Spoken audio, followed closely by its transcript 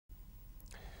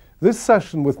This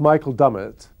session with Michael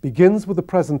Dummett begins with a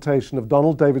presentation of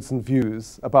Donald Davidson's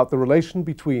views about the relation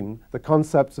between the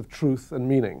concepts of truth and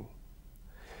meaning.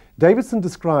 Davidson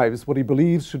describes what he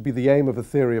believes should be the aim of a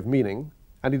theory of meaning,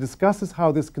 and he discusses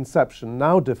how this conception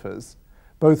now differs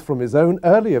both from his own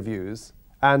earlier views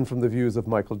and from the views of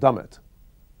Michael Dummett.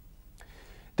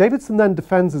 Davidson then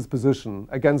defends his position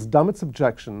against Dummett's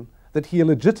objection that he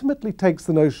illegitimately takes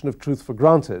the notion of truth for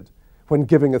granted when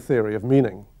giving a theory of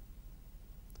meaning.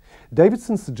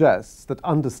 Davidson suggests that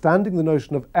understanding the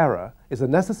notion of error is a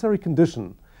necessary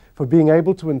condition for being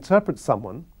able to interpret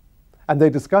someone, and they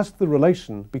discussed the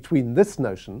relation between this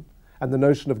notion and the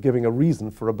notion of giving a reason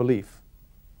for a belief.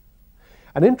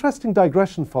 An interesting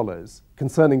digression follows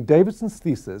concerning Davidson's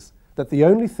thesis that the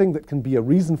only thing that can be a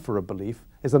reason for a belief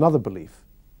is another belief.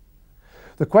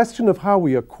 The question of how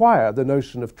we acquire the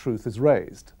notion of truth is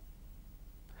raised.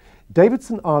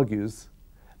 Davidson argues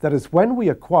that is when we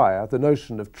acquire the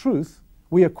notion of truth,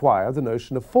 we acquire the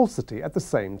notion of falsity at the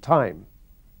same time.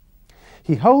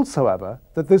 He holds, however,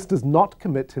 that this does not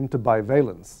commit him to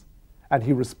bivalence, and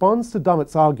he responds to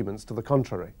Dummett's arguments to the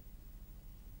contrary.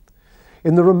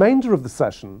 In the remainder of the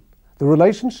session, the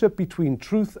relationship between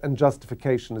truth and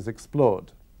justification is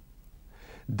explored.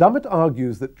 Dummett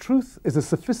argues that truth is a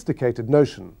sophisticated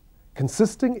notion,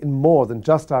 consisting in more than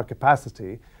just our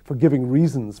capacity for giving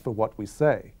reasons for what we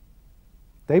say.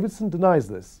 Davidson denies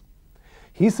this.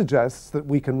 He suggests that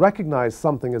we can recognize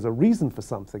something as a reason for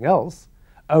something else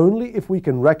only if we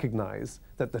can recognize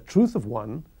that the truth of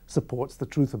one supports the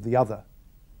truth of the other.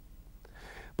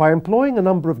 By employing a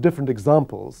number of different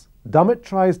examples, Dummett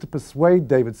tries to persuade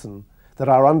Davidson that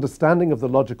our understanding of the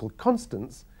logical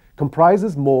constants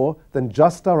comprises more than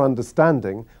just our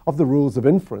understanding of the rules of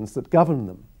inference that govern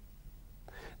them.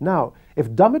 Now,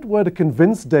 if Dummett were to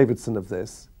convince Davidson of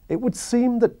this, it would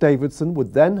seem that Davidson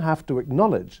would then have to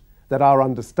acknowledge that our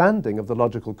understanding of the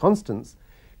logical constants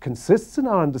consists in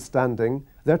our understanding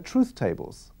their truth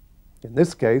tables. In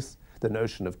this case, the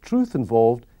notion of truth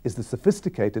involved is the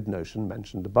sophisticated notion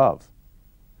mentioned above.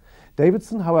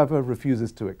 Davidson, however,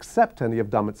 refuses to accept any of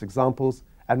Dummett's examples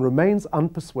and remains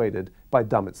unpersuaded by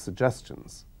Dummett's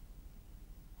suggestions.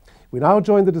 We now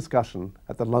join the discussion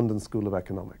at the London School of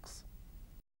Economics.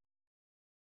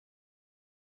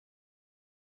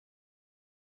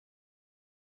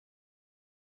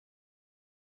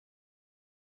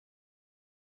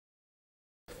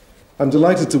 I'm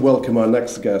delighted to welcome our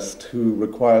next guest, who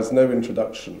requires no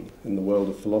introduction in the world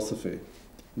of philosophy.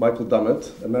 Michael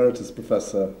Dummett, Emeritus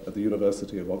Professor at the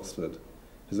University of Oxford,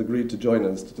 has agreed to join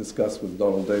us to discuss with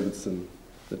Donald Davidson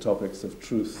the topics of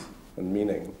truth and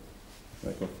meaning.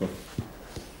 Michael.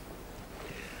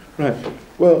 Right.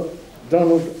 Well,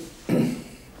 Donald,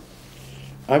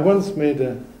 I once made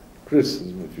a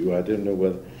criticism of you. I don't know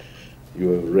whether you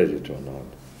were ready to or not.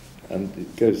 And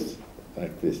it goes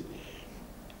like this.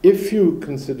 If you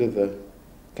consider the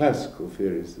classical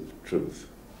theories of truth,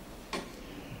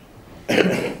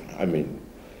 I mean,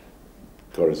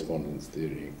 correspondence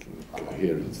theory,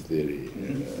 coherence theory,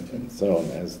 and so on,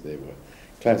 as they were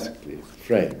classically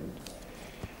framed,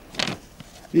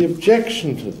 the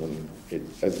objection to them,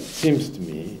 as it seems to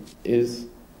me, is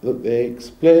that they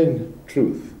explain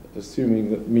truth,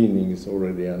 assuming that meaning is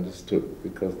already understood,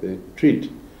 because they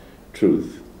treat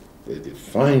truth, they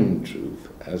define truth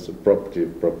as a property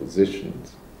of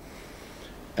propositions.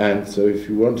 And so if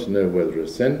you want to know whether a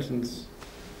sentence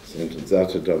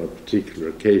uttered on a particular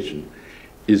occasion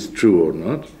is true or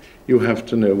not, you have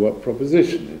to know what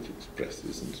proposition it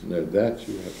expresses, and to know that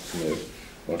you have to know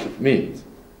what it means.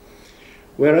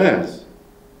 Whereas,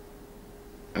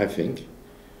 I think,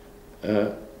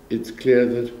 it's clear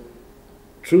that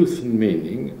truth and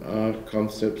meaning are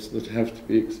concepts that have to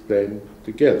be explained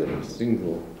together. A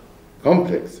single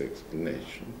complex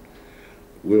explanation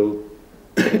will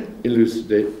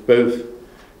elucidate both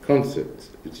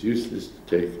concepts. It's useless to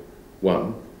take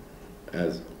one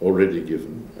as already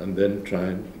given and then try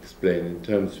and explain in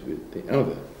terms of it the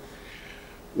other.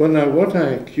 Well, now, what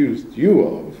I accused you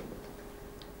of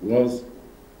was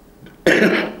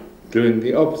doing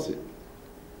the opposite.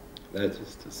 That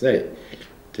is to say,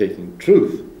 taking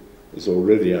truth as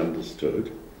already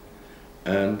understood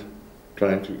and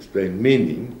trying to explain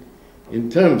meaning in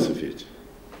terms of it.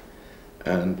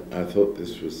 And I thought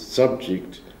this was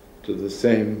subject to the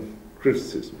same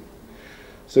criticism.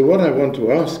 So what I want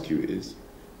to ask you is,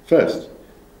 first,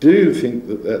 do you think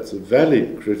that that's a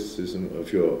valid criticism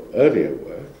of your earlier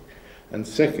work? And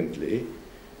secondly,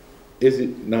 is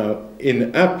it now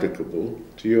inapplicable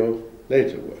to your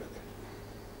later work?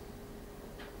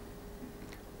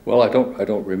 Well, I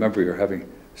don't remember your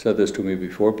having said this to me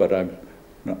before, but I'm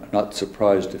not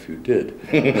surprised if you did.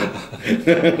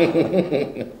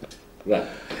 Right.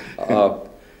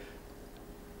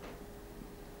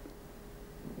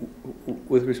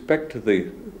 With respect to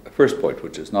the first point,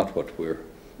 which is not what we're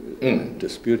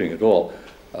disputing at all,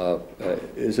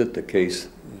 is it the case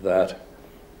that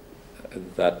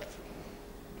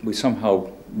we somehow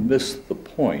miss the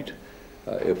point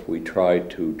if we try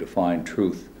to define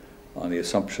truth on the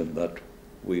assumption that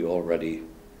we already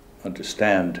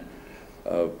understand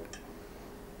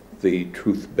the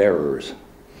truth bearers?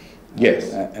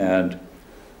 Yes. And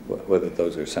whether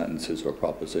those are sentences or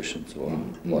propositions or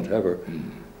whatever.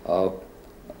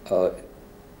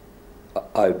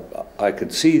 I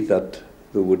could see that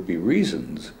there would be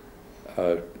reasons.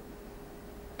 I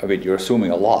mean, you're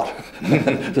assuming a lot,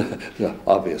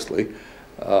 obviously,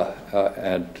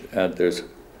 and there's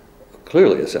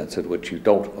clearly a sense in which you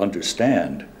don't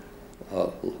understand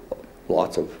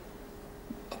lots of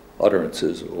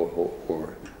utterances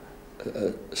or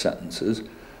sentences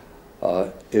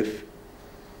if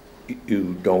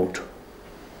you don't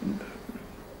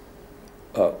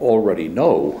already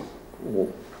know,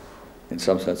 in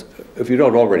some sense, if you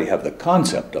don't already have the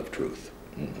concept of truth.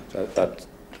 That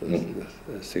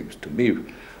seems to me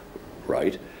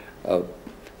right.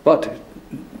 But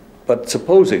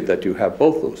supposing that you have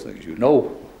both those things, you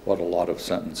know what a lot of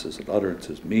sentences and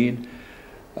utterances mean,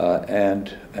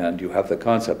 and you have the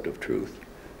concept of truth,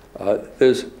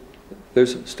 there's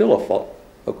still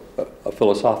a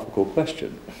philosophical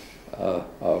question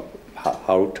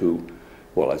how to,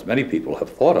 well, as many people have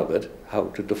thought of it, how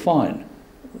to define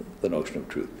the notion of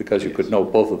truth, because you could know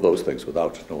both of those things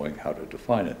without knowing how to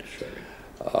define it.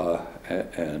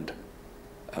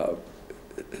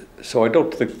 So I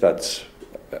don't think that's,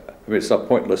 I mean, it's not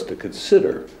pointless to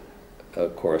consider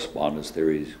correspondence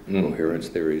theories, coherence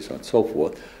theories, and so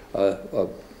forth,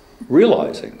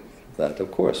 realizing that,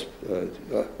 of course, a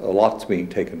lot's being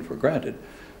taken for granted.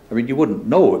 I mean, you wouldn't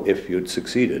know if you'd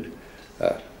succeeded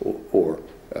or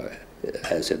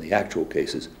as in the actual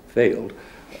cases, failed,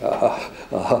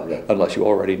 unless you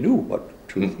already knew what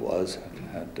truth was.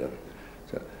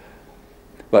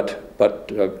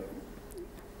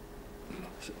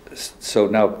 So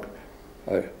now,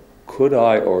 could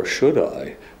I or should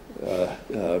I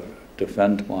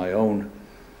defend my own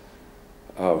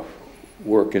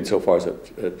work insofar as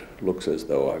it looks as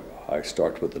though I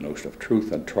start with the notion of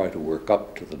truth and try to work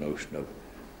up to the notion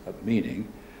of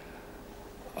meaning?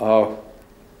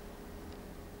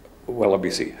 Well, let me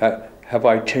see. Have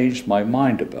I changed my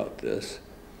mind about this?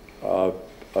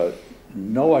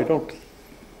 No, I don't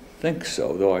think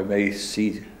so, though I may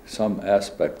see some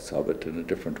aspects of it in a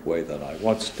different way than I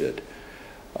once did.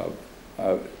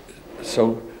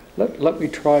 So let me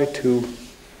try to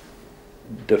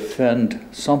defend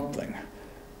something.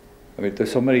 I mean,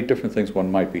 there's so many different things one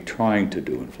might be trying to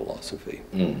do in philosophy.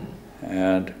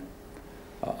 And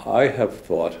I have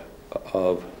thought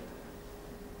of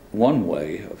one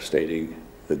way of stating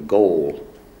the goal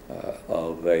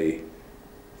of a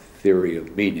theory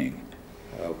of meaning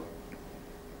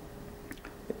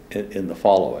in the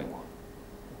following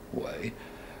way.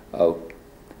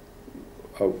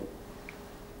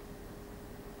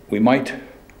 We might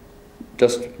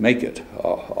just make it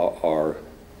our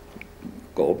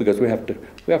goal, because we have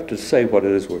to say what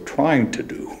it is we're trying to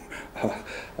do.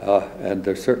 And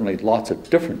there's certainly lots of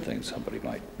different things somebody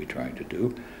might be trying to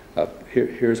do.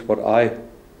 Here's what I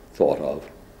thought of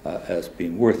as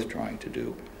being worth trying to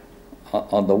do.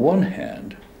 On the one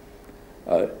hand,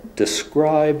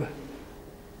 describe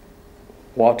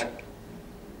what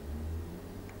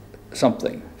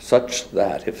something such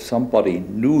that if somebody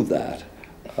knew that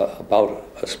about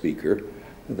a speaker,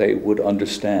 they would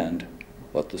understand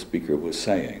what the speaker was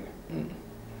saying.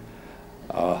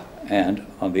 And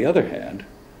on the other hand,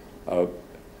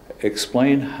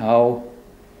 explain how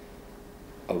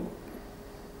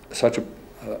such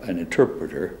an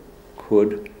interpreter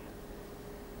could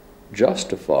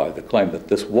justify the claim that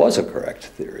this was a correct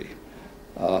theory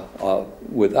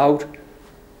without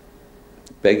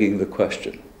begging the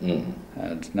question.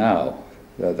 And now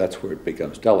that's where it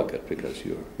becomes delicate, because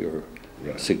you're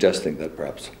right, suggesting that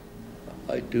perhaps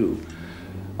I do.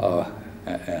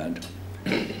 And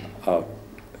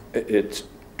it's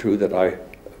true that I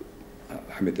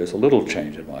mean, there's a little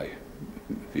change in my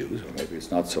views, or maybe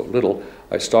it's not so little.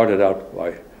 I started out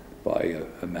by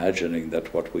imagining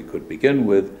that what we could begin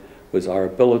with was our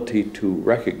ability to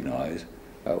recognize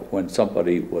when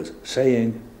somebody was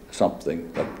saying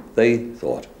something that they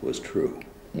thought was true.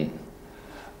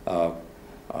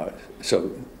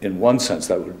 So in one sense,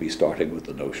 that would be starting with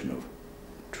the notion of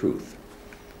truth.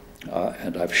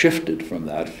 And I've shifted from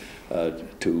that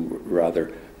to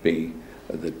rather being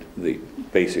the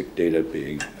basic data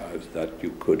being that you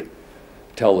could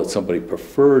tell that somebody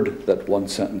preferred that one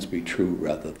sentence be true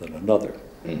rather than another.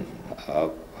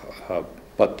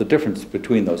 But the difference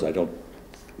between those, I don't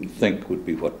think, would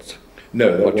be what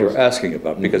you're asking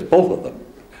about, because both of them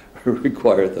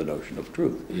require the notion of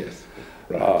truth. Yes.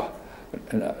 Right.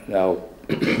 Now,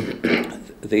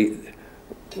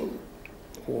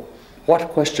 what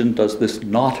question does this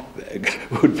not beg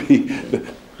would be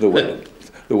the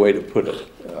way to put it.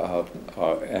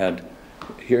 And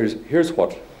here's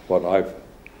what I've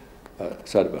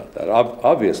said about that.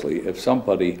 Obviously, if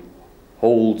somebody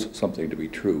holds something to be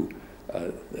true,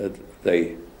 that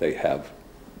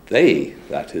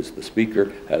is, the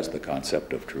speaker has the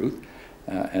concept of truth,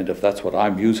 and if that's what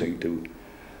I'm using to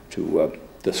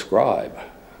describe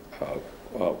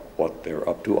what they're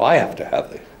up to, I have to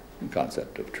have the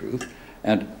concept of truth,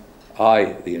 and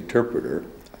I, the interpreter,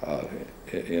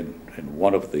 in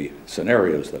one of the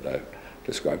scenarios that I've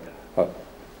described,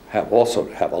 also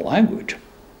have a language.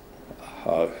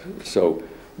 So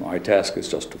my task is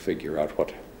just to figure out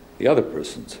what the other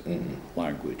person's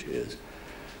language is.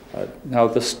 Now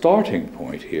the starting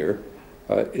point here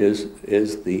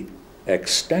is the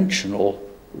extensional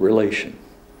relation.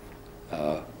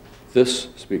 This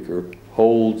speaker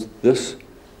holds this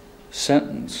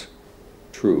sentence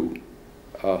true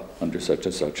under such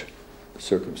and such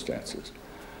circumstances.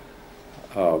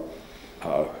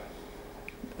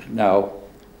 Now,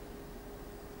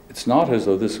 it's not as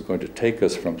though this is going to take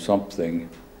us from something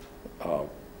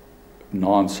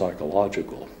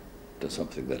non-psychological to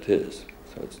something that is.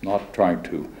 So it's not trying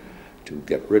to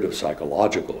get rid of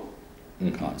psychological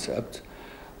concepts.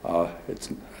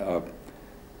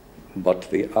 But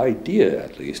the idea,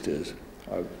 at least, is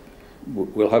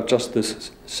we'll have just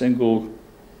this single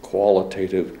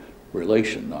qualitative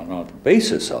relation. And on the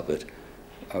basis of it,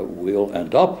 we'll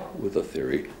end up with a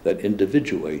theory that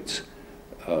individuates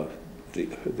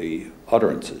the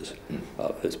utterances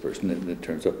of this person in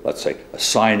terms of, let's say,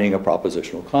 assigning a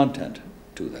propositional content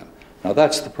to them. Now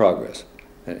that's the progress,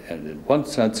 and in one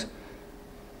sense,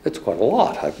 it's quite a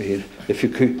lot. I mean, if you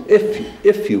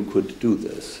could do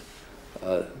this,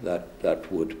 that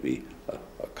would be a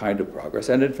kind of progress.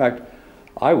 And in fact,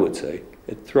 I would say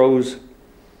it throws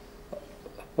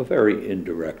a very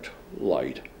indirect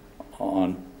light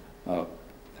on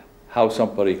how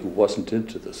somebody who wasn't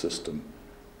into the system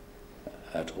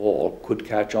at all could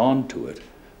catch on to it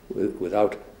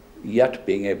without yet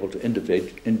being able to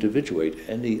individuate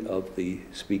any of the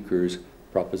speaker's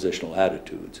propositional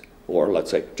attitudes, or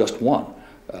let's say just one,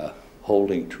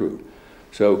 holding true.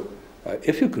 So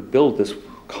if you could build this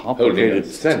complicated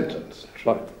sentence,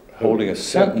 holding a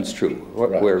sentence true,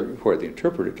 where the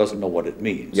interpreter doesn't know what it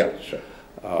means. Yeah, sure.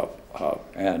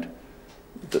 And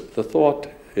the thought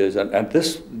is, and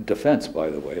this defense, by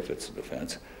the way, if it's a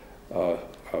defense,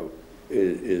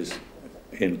 is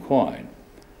in Quine,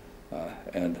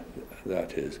 and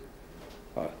that is,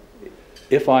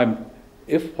 if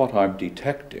what I'm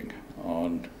detecting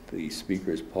on the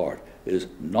speaker's part is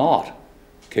not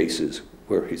cases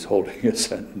where he's holding a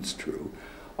sentence true,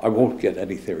 I won't get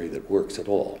any theory that works at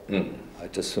all. I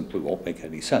just simply won't make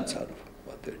any sense out of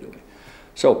what they're doing.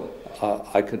 So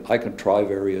I can try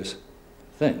various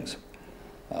things,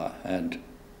 and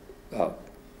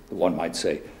one might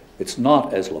say it's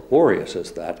not as laborious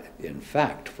as that, in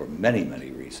fact, for many,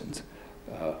 many reasons.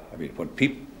 I mean, when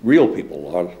real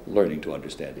people are learning to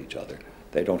understand each other,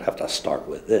 they don't have to start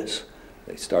with this.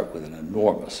 They start with an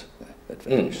enormous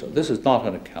advantage. So this is not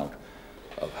an account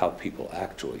of how people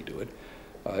actually do it.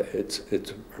 It's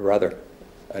rather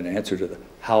an answer to the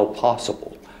how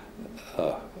possible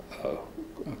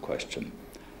question.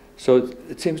 So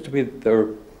it seems to me that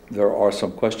there are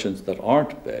some questions that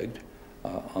aren't begged.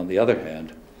 On the other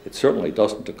hand, it certainly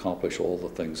doesn't accomplish all the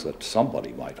things that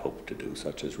somebody might hope to do,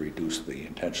 such as reduce the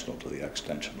intentional to the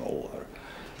extensional, or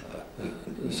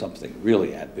something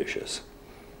really ambitious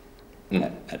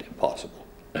and impossible.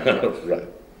 Right.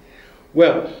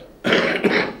 Well,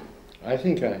 I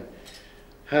think I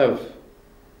have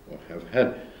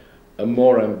had a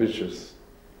more ambitious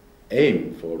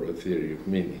aim for a theory of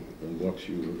meaning than what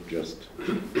you have just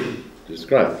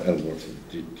described, and what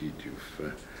indeed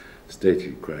you've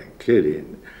stated quite clearly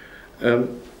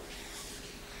in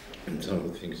some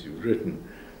of the things you've written.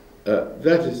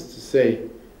 That is to say,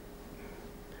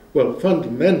 well,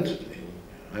 fundamentally,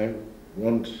 I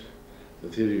want the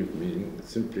theory of meaning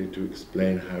simply to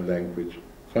explain how language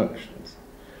functions.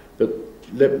 But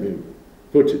let me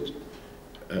put it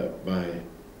by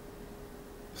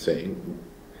saying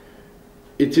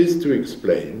it is to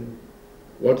explain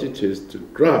what it is to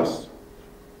grasp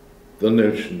the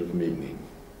notion of meaning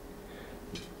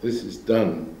this is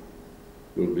done,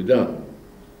 will be done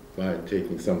by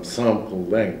taking some sample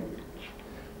language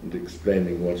and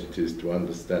explaining what it is to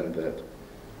understand that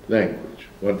language.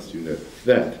 Once you know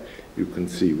that, you can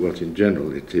see what in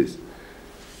general it is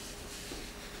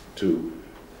to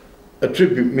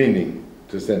attribute meaning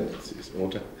to sentences, or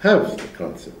to have the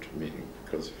concept of meaning,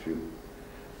 because if you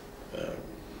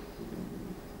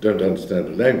don't understand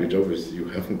a language, obviously you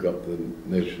haven't got the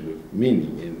notion of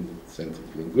meaning in the sense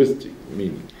of linguistic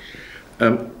meaning.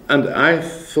 And I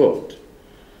thought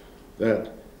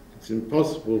that it's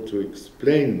impossible to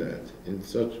explain that in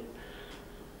such,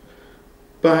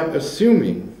 by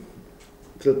assuming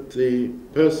that the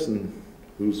person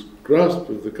whose grasp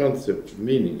of the concept of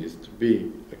meaning is to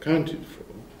be accounted for,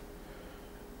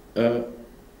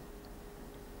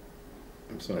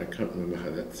 I'm sorry, I can't remember how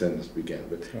that sentence began,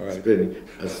 but explaining,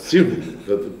 assuming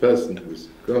that the person whose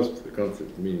grasp of the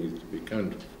concept of meaning is to be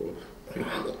accounted for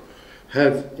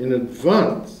has in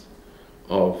advance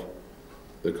of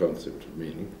the concept of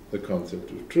meaning the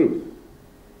concept of truth.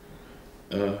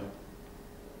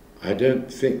 I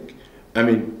don't think, I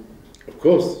mean, of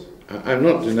course, I'm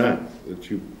not denying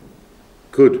that you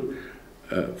could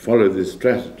follow this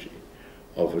strategy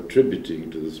of attributing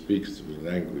to the speakers of the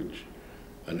language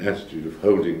an attitude of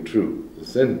holding true the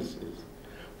sentences,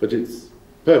 but it's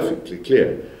perfectly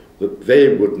clear that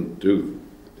they wouldn't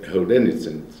hold any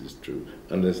sentences true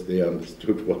unless they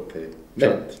understood what they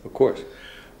meant. Sure, of course.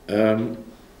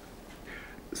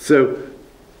 So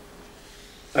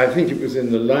I think it was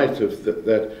in the light of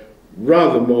that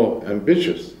rather more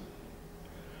ambitious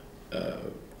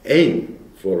aim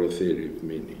for a theory of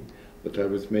meaning that I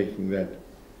was making that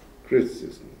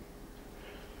criticism.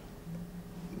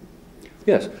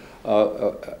 Yes.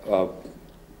 I'm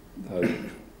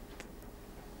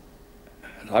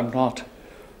not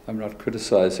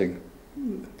criticizing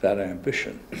that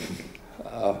ambition.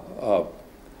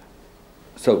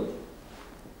 So,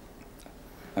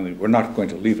 I mean, we're not going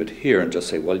to leave it here and just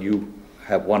say, well, you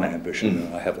have one ambition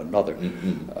and I have another.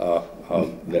 No.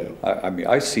 I mean,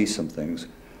 I see some things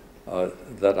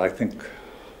that I think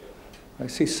I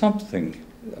see something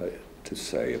to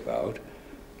say about.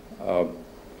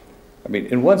 I mean,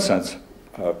 in one sense,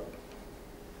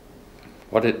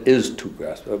 what it is to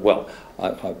grasp. Well,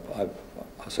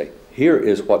 I'll say, here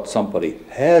is what somebody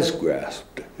has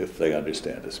grasped if they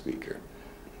understand a speaker.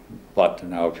 But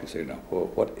now if you say, now, well,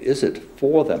 what is it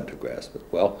for them to grasp it?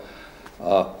 Well,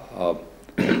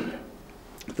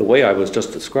 the way I was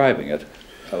just describing it,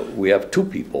 we have two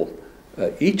people,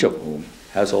 each of whom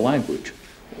has a language,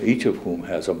 each of whom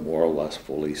has a more or less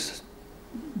fully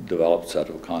developed set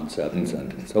of concepts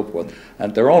and so forth.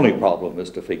 And their only problem is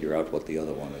to figure out what the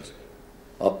other one is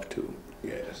up to.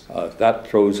 Yes. That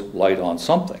throws light on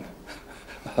something.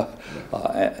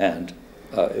 And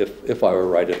if I were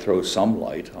right, it throws some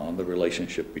light on the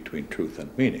relationship between truth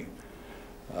and meaning.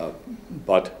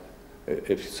 But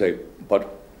if you say, but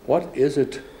what is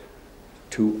it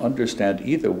to understand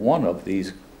either one of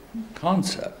these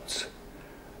concepts?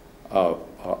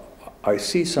 I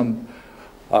see some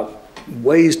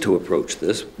ways to approach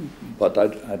this, but I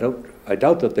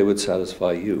doubt that they would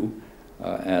satisfy you,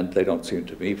 and they don't seem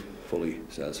to me fully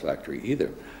satisfactory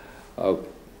either.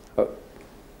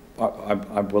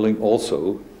 I'm willing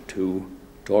also to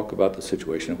talk about the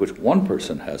situation in which one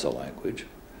person has a language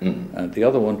and the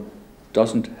other one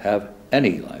doesn't have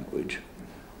any language,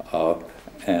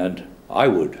 and I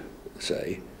would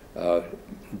say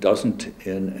doesn't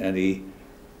in any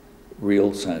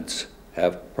real sense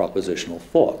have propositional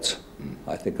thoughts.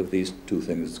 I think of these two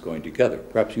things as going together.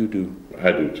 Perhaps you do.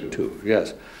 I do too.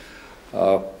 Yes.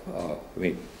 I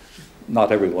mean,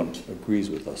 not everyone agrees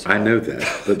with us. I know that,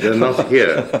 but they're not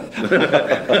here.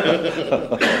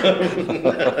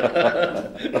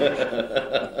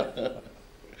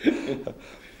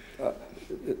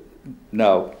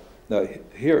 Now,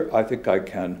 here I think I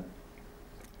can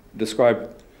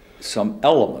describe some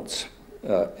elements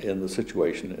in the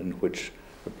situation in which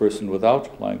a person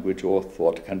without language or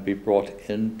thought can be brought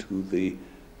into the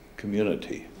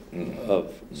community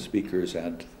of speakers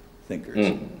and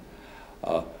thinkers.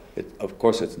 Of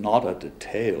course, it's not a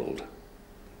detailed,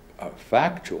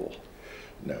 factual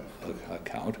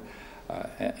account,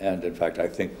 and in fact, I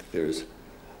think there's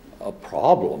a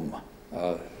problem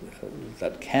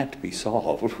that can't be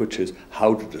solved, which is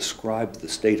how to describe the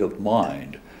state of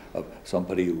mind of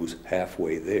somebody who's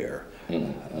halfway there.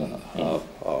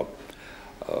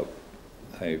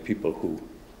 People who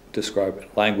describe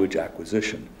language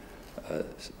acquisition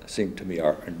seem to me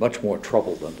are in much more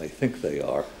trouble than they think they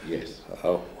are. Yes.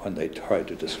 When they try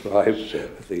to describe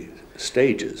the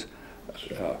stages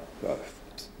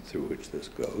through which this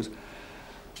goes.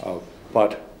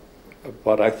 But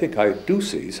I think I do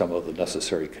see some of the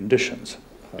necessary conditions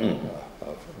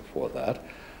for that.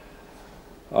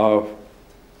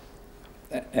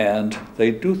 And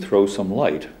they do throw some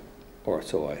light, or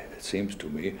so it seems to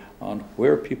me, on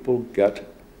where people get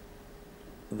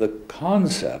the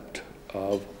concept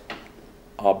of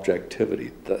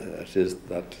objectivity. That is,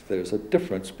 that there's a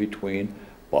difference between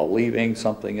believing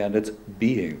something and its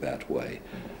being that way,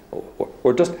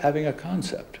 or just having a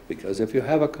concept. Because if you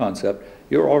have a concept,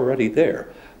 you're already there.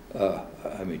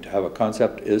 I mean, to have a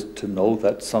concept is to know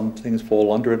that some things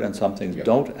fall under it and some things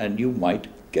don't, and you might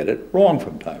get it wrong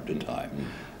from time to time.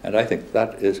 And I think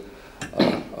that is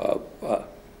a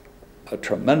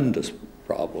tremendous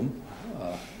problem,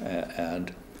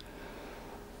 and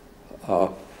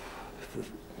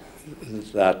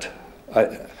that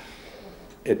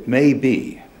it may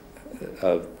be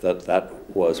that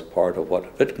was part of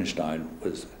what Wittgenstein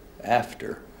was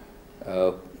after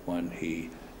when he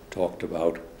talked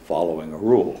about following a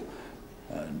rule,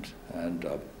 and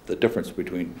the difference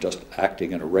between just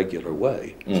acting in a regular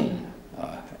way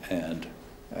and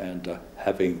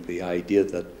having the idea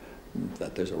that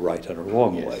there's a right and a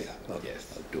wrong way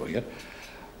of doing it.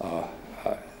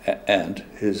 And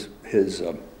his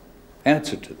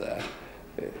answer to that,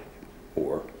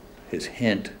 or his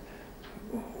hint,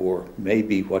 or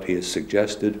maybe what he has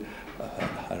suggested,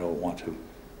 I don't want to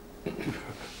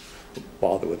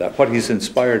bother with that. What he's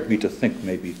inspired me to think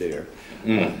may be there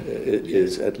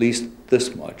is at least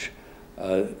this much,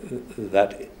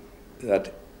 that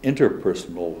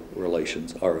interpersonal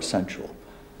relations are essential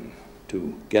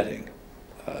to getting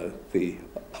the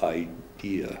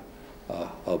idea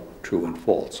of true and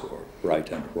false, or right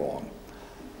and wrong.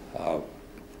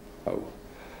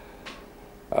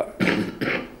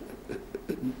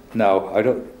 Now, I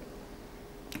don't.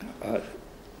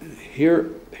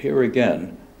 Here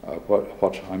again,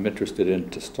 what I'm interested in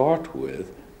to start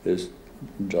with is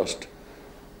just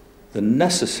the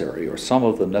necessary, or some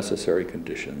of the necessary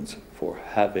conditions for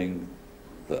having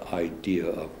the idea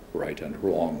of right and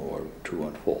wrong, or true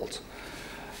and false.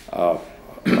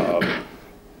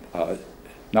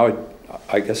 Now,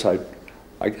 I guess I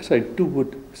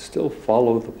would still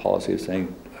follow the policy of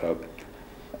saying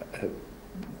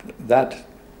that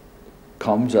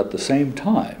comes at the same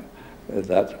time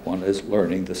that one is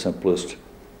learning the simplest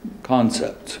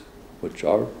concepts, which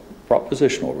are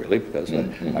propositional, really, because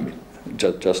I mean,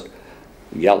 just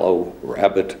yellow,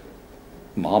 rabbit,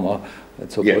 mama,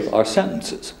 and so forth are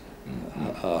sentences,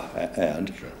 and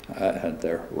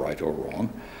they're right or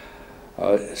wrong.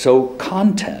 So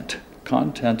content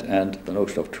and the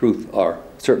notion of truth are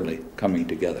certainly coming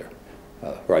together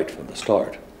right from the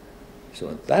start. So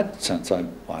in that sense, I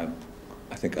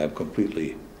think I'm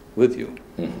completely with you.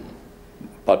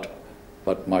 But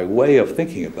my way of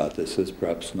thinking about this is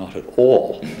perhaps not at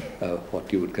all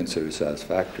what you would consider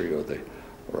satisfactory or the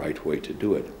right way to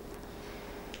do it.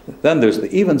 Then there's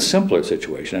the even simpler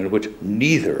situation in which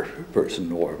neither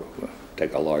person, or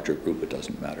take a larger group, it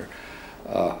doesn't matter,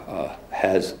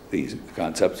 has these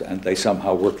concepts, and they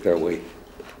somehow work their way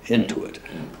into it.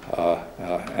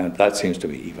 And that seems to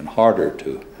me even harder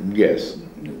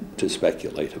to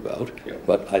speculate about.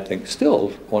 But I think still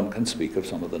one can speak of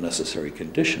some of the necessary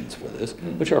conditions for this,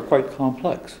 which are quite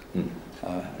complex.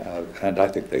 And I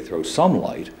think they throw some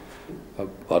light,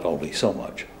 but only so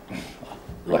much,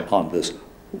 on this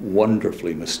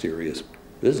wonderfully mysterious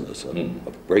business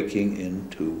of breaking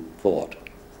into thought.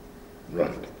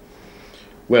 Right.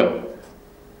 Well,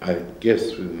 I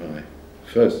guess with my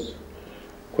first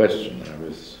question, I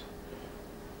was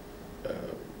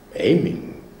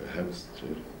aiming perhaps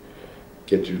to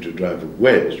get you to drive a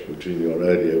wedge between your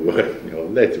earlier work and your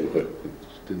later work, which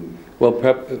didn't. Well,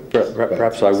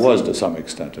 perhaps I was to some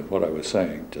extent in what I was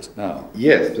saying just now.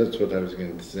 Yes, that's what I was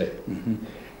going to say.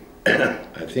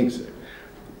 I think so,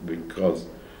 because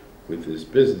with this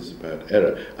business about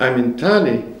error, I'm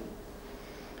entirely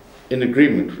in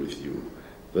agreement with you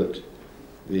that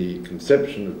the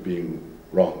conception of being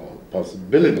wrong, or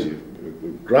possibility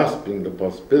of grasping the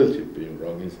possibility of being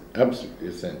wrong, is absolutely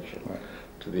essential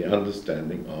to the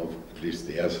understanding of at least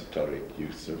the esoteric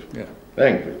use of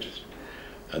language,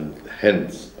 and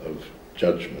hence of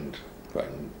judgment.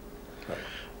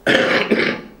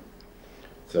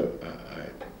 So I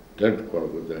don't quarrel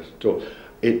with that at all.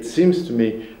 It seems to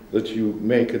me that you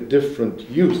make a different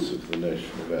use of the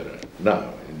notion of error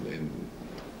now in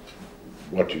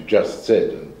what you just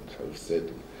said and have said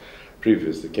on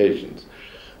previous occasions.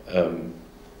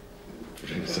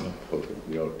 For example,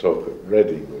 your talk at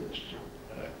Reading, which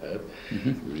I had,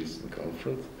 the recent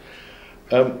conference.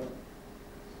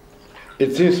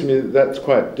 it seems to me that that's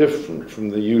quite different from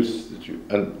the use that you,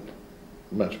 and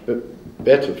much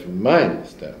better from my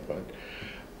standpoint,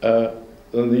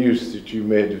 than the use that you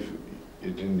made of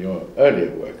it in your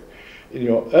earlier work. In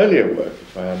your earlier work,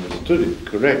 if I understood it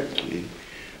correctly,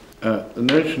 the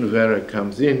notion of error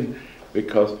comes in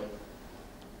because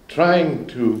trying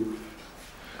to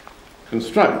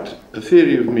construct a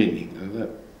theory of meaning, and that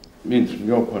means from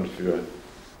your point of view a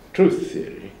truth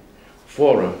theory,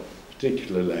 for a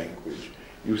particular language,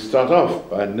 you start off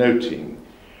by noting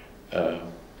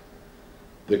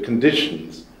the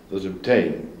conditions that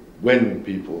obtain when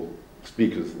people,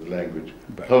 speakers of the language,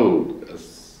 hold a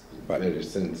very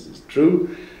sense as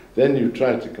true. Then you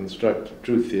try to construct a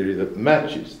truth theory that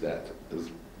matches that as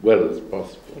well as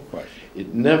possible. Right.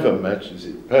 It never matches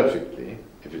it perfectly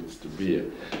if it's to be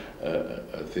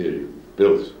a theory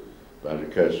built by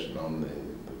recursion on the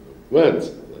words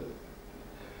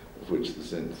of which the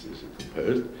sentences are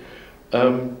composed.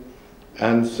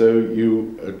 And so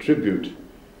you attribute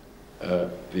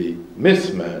the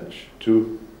mismatch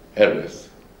to errors,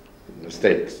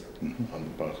 mistakes on the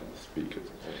part of the speakers.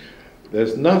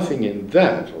 There's nothing in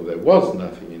that, or there was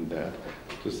nothing in that,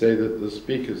 to say that the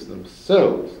speakers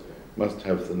themselves must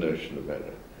have the notion of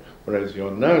error. Whereas you're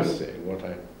now saying, what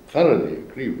I thoroughly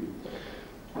agree with,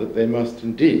 that they must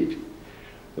indeed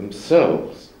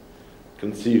themselves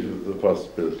conceive of the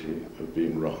possibility of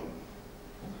being wrong.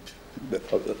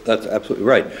 That's absolutely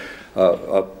right.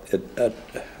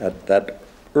 At that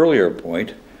earlier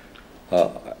point,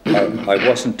 I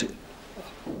wasn't.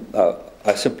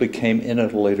 I simply came in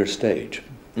at a later stage.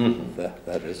 Mm-hmm.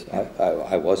 That is,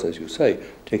 I was, as you say,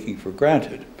 taking for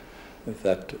granted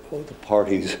that the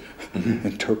parties,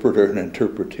 interpreter and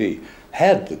interpretee,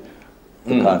 had the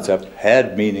concept,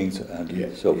 had meanings,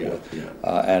 and so forth.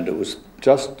 And it was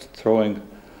just throwing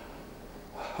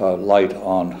light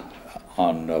on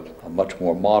a much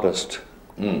more modest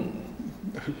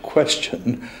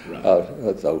question, right.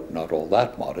 Though not all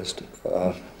that modest,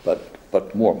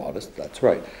 but more modest, that's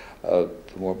right. The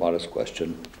more modest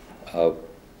question,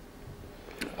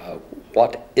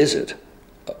 what is it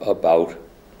about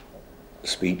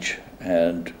speech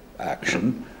and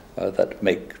action that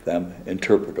make them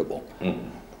interpretable?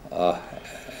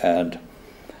 And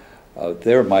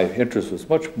there my interest was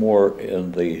much more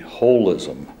in the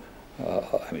holism.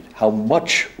 I mean, how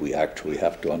much we actually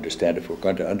have to understand if we're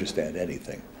going to understand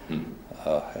anything.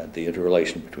 And the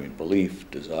interrelation between belief,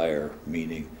 desire,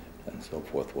 meaning, and so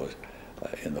forth was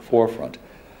in the forefront.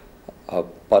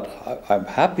 But I'm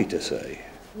happy to say,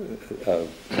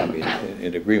 I mean,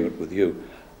 in agreement with you,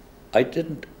 I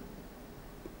didn't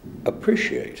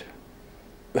appreciate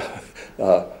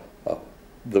the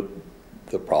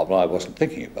problem. I wasn't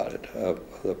thinking about it.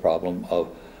 The problem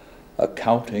of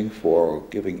accounting for, or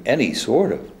giving any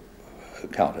sort of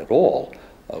account at all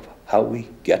of how we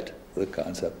get the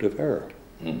concept of error,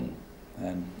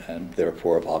 and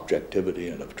therefore of objectivity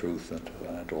and of truth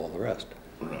and all the rest.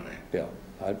 Right. Yeah.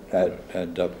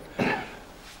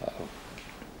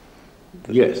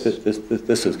 Yes.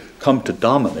 This has come to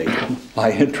dominate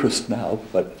my interest now,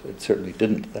 but it certainly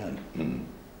didn't then.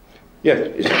 Yes,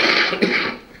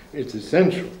 it's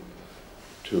essential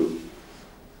to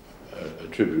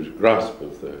attribute a grasp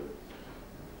of the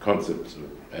concepts of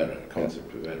error,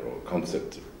 or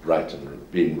concepts of right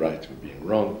and being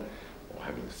wrong, or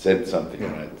having said something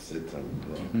right, said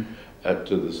something wrong,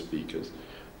 to the speakers.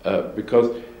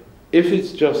 Because if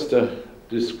it's just a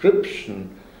description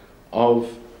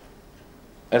of,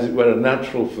 as it were, a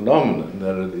natural phenomenon,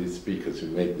 there are these speakers who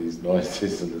make these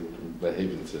noises and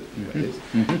behave in certain ways,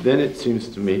 then it seems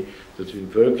to me that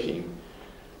invoking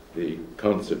the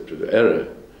concept of error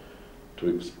to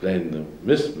explain the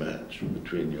mismatch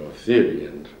between your theory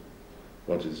and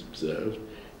what is observed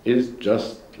is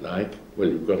just like, well,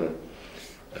 you've got a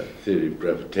theory of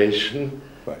gravitation,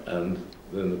 right. And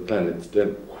then the planets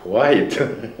don't quite,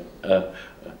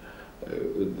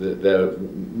 their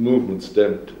movements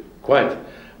don't quite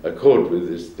accord with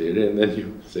this theory, and then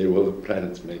you say, well, the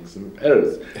planets make some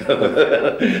errors.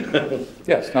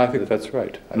 Yes, no, I think that's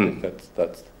right. I think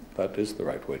that is the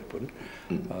right way to put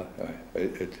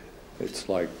it. It's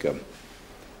like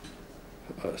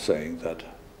saying that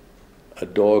a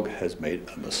dog has made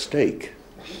a mistake.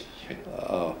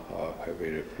 I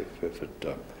mean, if it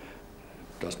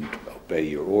doesn't obey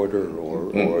your order,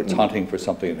 or it's hunting for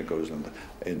something and it goes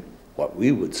in what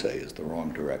we would say is the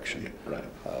wrong direction. Right.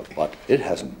 But it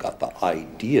hasn't got the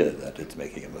idea that it's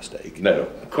making a mistake. No,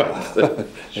 quite.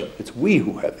 Sure. It's we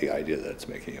who have the idea that it's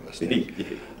making a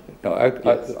mistake. No, I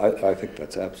think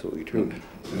that's absolutely true.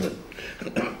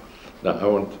 Now, I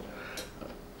want to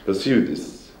pursue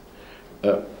this.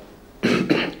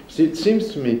 See, it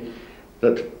seems to me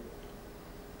that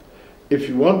if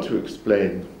you want to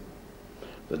explain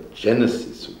the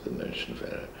genesis of the notion of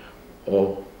error,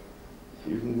 or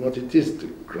even what it is to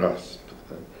grasp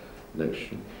that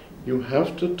notion, you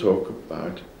have to talk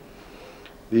about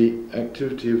the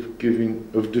activity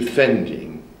of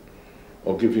defending,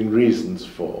 or giving reasons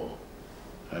for.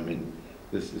 I mean,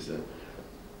 this is a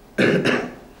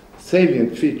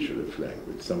salient feature of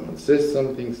language. Someone says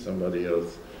something, somebody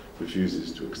else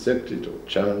refuses to accept it or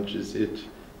challenges it,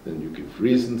 then you give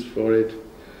reasons for it,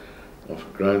 offer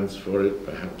grounds for it,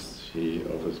 perhaps he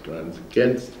offers grounds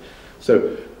against.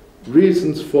 So,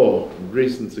 reasons for and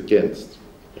reasons against.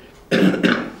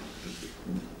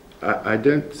 I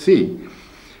don't see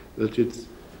that it's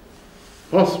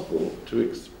possible to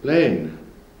explain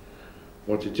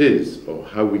what it is, or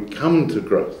how we come to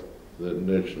grasp the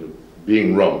notion of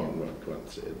being wrong in what one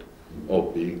said,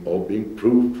 or being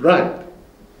proved right,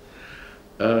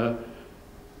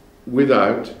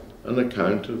 without an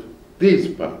account of these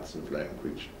parts of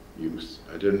language use.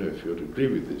 I don't know if you'd agree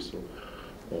with this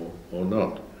or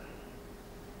not.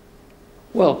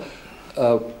 Well,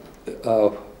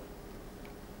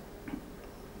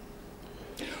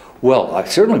 well, I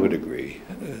certainly would agree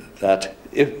that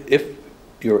if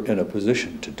you're in a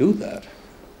position to do that,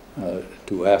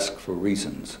 to ask for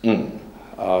reasons,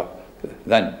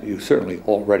 then you certainly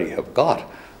already have got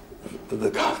the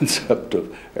concept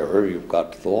of error. You've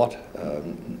got thought,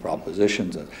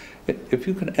 propositions. If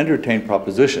you can entertain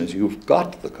propositions, you've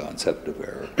got the concept of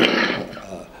error.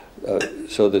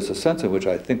 So there's a sense in which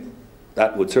I think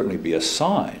that would certainly be a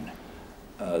sign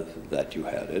that you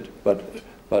had it,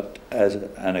 but as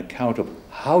an account of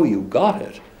how you got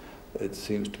it, it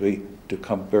seems to me to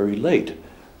come very late.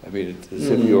 I mean, it's as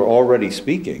if you're already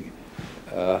speaking,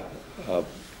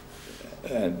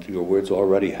 and your words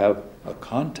already have a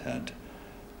content,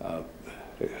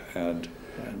 and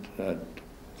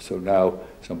so now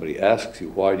somebody asks you,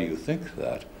 why do you think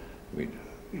that? I mean,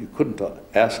 you couldn't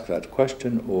ask that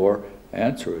question or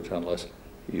answer it unless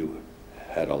you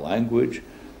had a language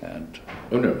and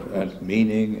and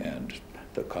meaning and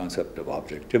the concept of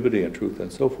objectivity and truth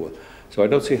and so forth. So I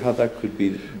don't see how that could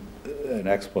be an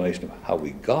explanation of how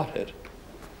we got it.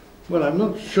 Well, I'm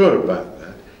not sure about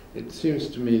that. It seems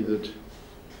to me that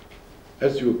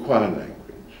as you acquire language,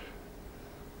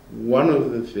 one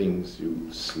of the things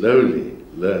you slowly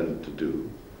learn to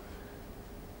do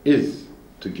is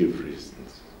to give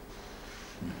reasons.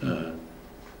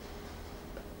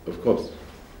 Of course,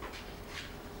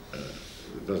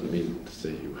 it doesn't mean to say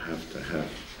you have to have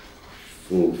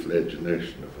full-fledged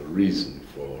notion of a reason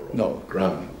for or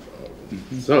ground for,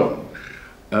 and so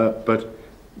on. But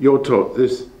you're taught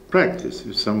this practice.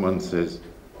 If someone says,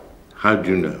 how do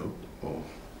you know? Or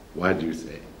why do you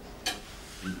say?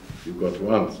 You've got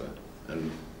to answer.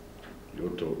 And you're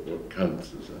taught what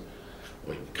counts as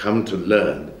or you come to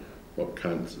learn what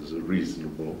counts as a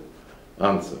reasonable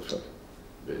answer for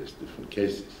various different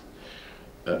cases.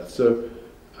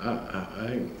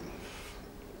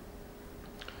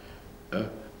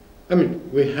 I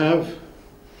mean, we have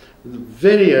the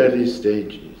very early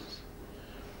stages.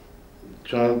 The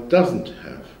child doesn't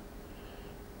have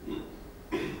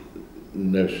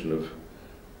notion of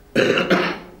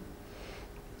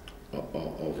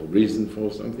of a reason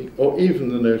for something, or even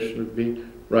the notion of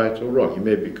being right or wrong. He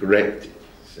may be corrected.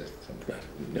 He says something.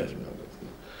 No, that's not.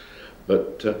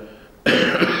 But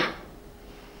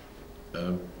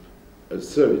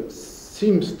so it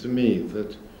seems to me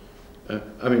that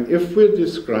I mean, if we're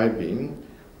describing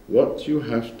what you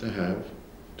have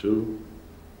to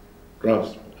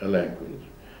grasp a language,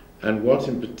 and what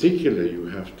in particular you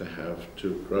have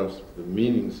to grasp the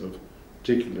meanings of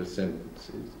particular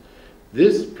sentences,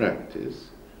 this practice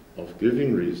of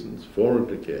giving reasons for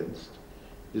and against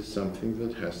is something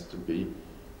that has to be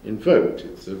invoked.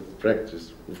 It's a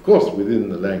practice, of course, within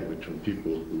the language, and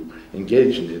people who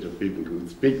engage in it are people who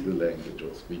speak the language,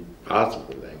 or speak part of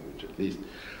the language at least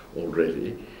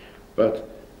already. But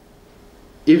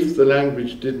if the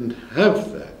language didn't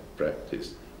have that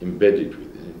practice embedded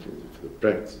within it, if the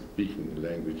practice of speaking the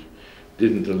language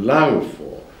didn't allow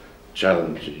for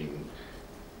challenging,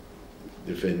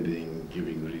 defending,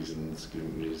 giving reasons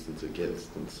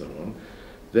against, and so on,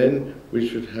 then we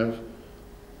should have,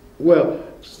 well,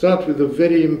 start with a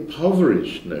very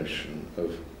impoverished notion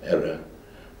of error,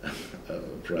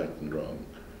 of right and wrong.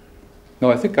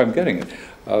 No, I think I'm getting it.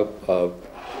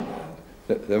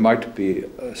 There might be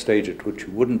a stage at which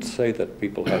you wouldn't say that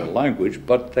people have a language,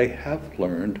 but they have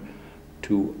learned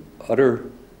to utter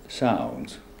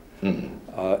sounds in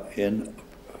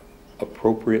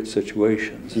appropriate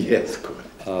situations. Yes,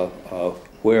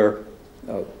 where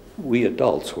we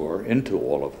adults who are into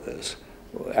all of this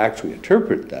actually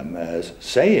interpret them as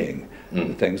saying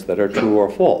things that are true or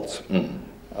false.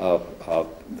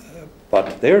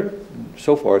 But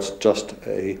so far it's just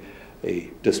a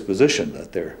disposition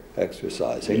that they're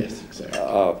exercising. Yes, exactly.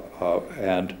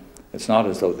 And it's not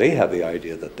as though they have the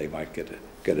idea that they might get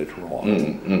it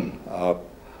wrong.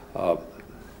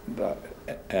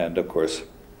 And of course,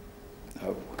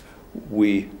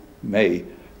 we may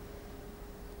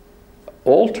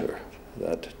alter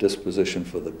that disposition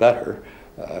for the better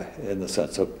in the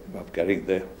sense of getting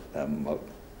them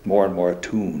more and more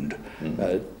attuned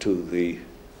to the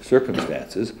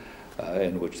circumstances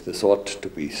in which this ought to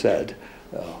be said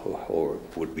or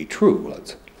would be true,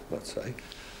 let's say.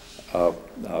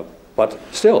 But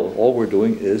still, all we're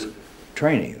doing is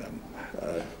training them,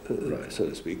 right, so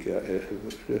to speak,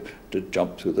 to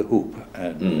jump through the hoop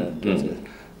and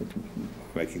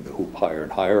making the hoop higher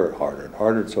and higher, harder and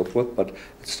harder, and so forth. But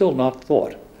it's still not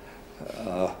thought.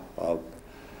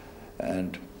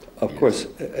 And of course,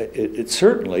 it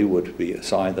certainly would be a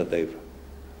sign that they've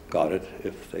got it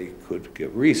if they could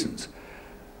give reasons.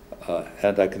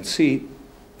 And I can see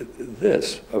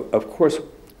this. Of course,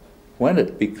 when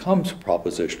it becomes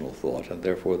propositional thought, and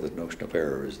therefore the notion of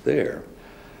error is there,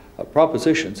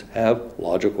 propositions have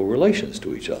logical relations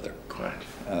to each other. Quite.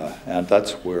 And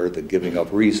that's where the giving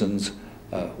of reasons,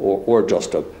 or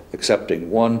just of accepting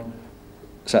one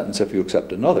sentence if you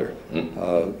accept another,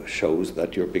 shows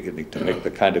that you're beginning to make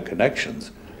the kind of connections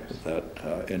that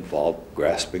involve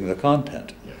grasping the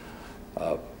content.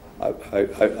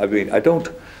 I mean, I don't,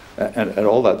 and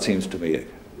all that seems to me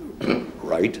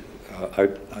right.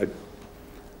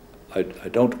 I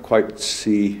don't quite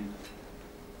see,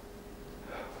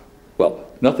 well,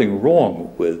 nothing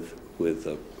wrong with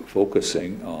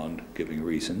focusing on giving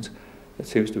reasons. It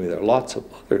seems to me there are lots of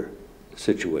other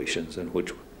situations in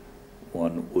which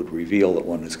one would reveal that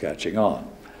one is catching on,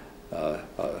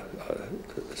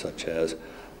 such as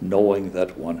knowing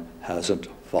that one hasn't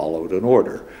followed an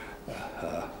order,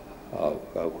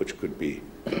 which could be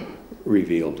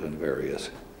revealed in various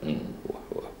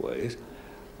ways.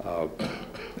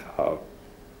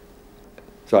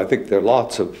 So I think there are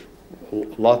lots of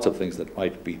things that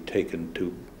might be taken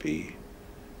to be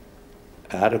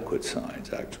adequate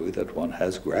signs, actually, that one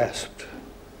has grasped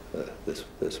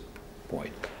this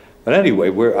point. But anyway,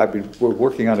 we're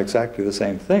working on exactly the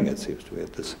same thing, it seems to me,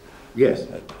 at this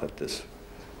at this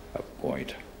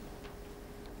point.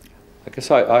 I guess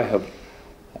I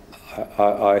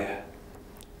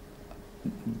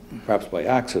perhaps by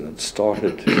accident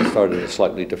started a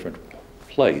slightly different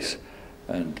place,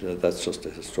 and that's just a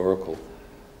historical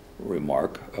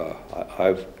remark.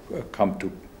 I've come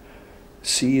to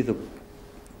see the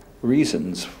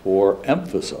reasons for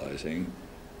emphasizing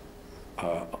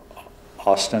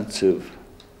ostensive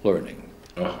learning.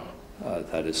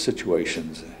 That is,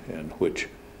 situations in which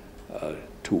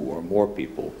two or more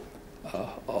people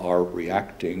are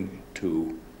reacting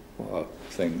to the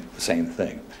same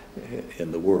thing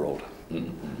in the world.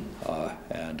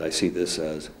 And I see this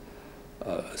as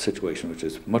a situation which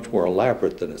is much more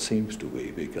elaborate than it seems to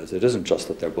be, because it isn't just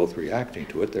that they're both reacting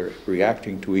to it, they're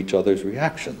reacting to each other's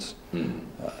reactions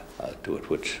to it,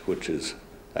 which is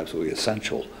absolutely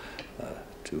essential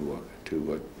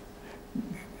to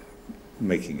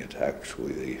making it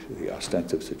actually the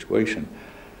ostensive situation.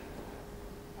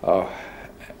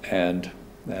 And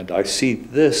I see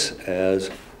this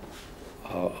as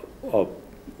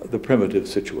the primitive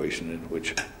situation in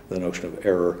which the notion of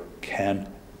error can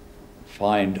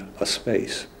find a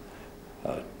space.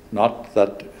 Not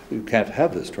that you can't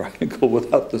have this triangle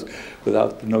without the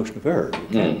notion of error. You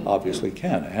can, obviously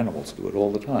can. Animals do it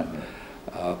all the time.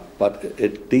 But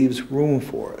it leaves room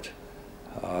for it.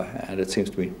 And it seems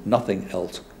to me nothing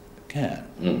else can.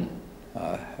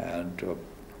 So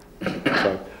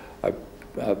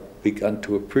I've begun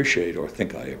to appreciate, or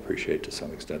think I appreciate to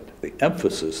some extent, the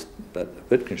emphasis that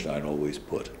Wittgenstein always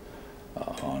put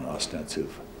on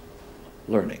ostensive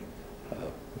learning,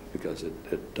 because it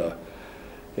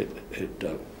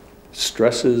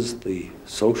stresses the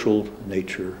social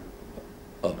nature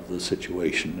of the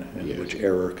situation in which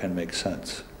error can make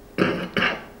sense. I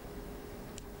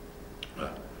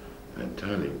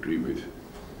entirely agree with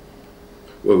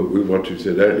what you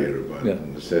said earlier about the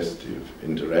necessity of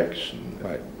interaction.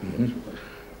 Right.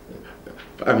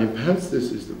 I mean, perhaps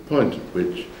this is the point at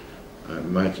which I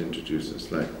might introduce a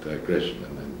slight digression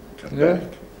and then come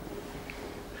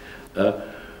back.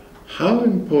 How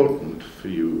important for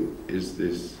you is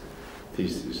this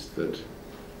thesis that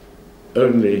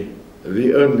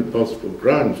the only possible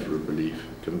ground for a belief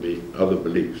can be other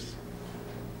beliefs?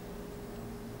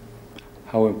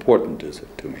 how important is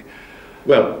it to me?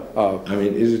 Well, I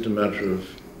mean, is it a matter of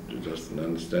just an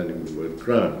understanding of the word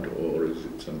ground, or is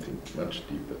it something much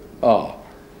deeper than that?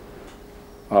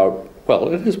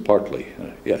 Well, it is partly,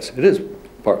 yes, it is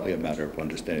partly a matter of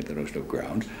understanding the notion of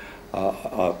ground.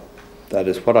 That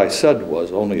is, what I said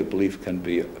was only a belief can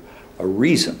be a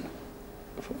reason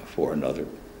for another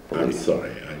belief. I'm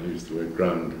sorry, I used the word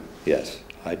ground. Yes,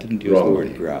 I didn't use the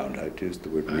word ground, I used the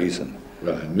word reason.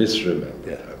 Well, I misremembered,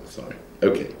 Yeah. I'm sorry.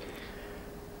 Okay.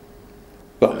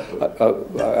 Well,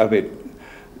 I mean,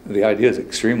 the idea is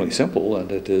extremely simple,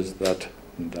 and it is that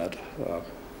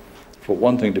for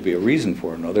one thing to be a reason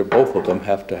for another, both of them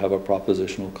have to have a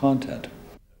propositional content.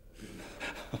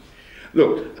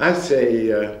 Look, I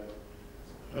say,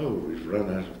 oh, we've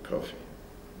run out of coffee.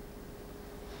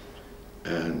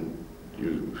 And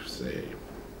you say,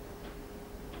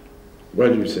 why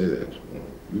do you say that? Well,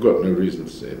 you've got no reason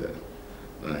to say that.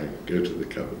 I go to the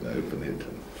cupboard and I open it,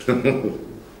 and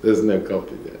there's no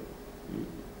coffee there.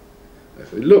 I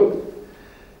say, look,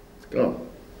 it's gone.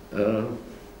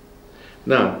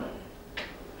 Now,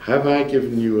 have I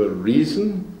given you a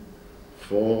reason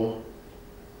for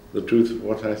the truth of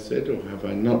what I said, or have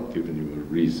I not given you a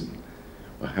reason?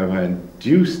 Or have I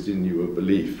induced in you a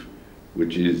belief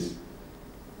which is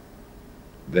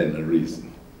then a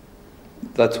reason?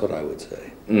 That's what I would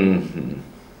say. Mm-hmm.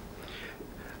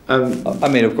 I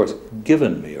mean, of course,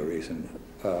 given me a reason,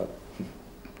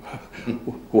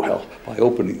 well, by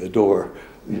opening the door,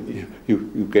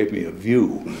 you gave me a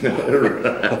view,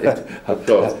 Right, of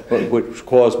course. which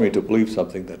caused me to believe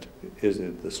something that is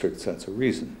in the strict sense a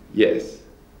reason. Yes,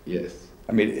 yes.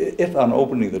 I mean, if on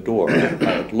opening the door I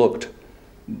had looked,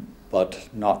 but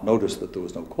not noticed that there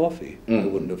was no coffee, I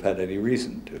wouldn't have had any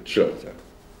reason to. Sure.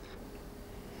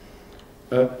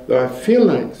 So. Though I feel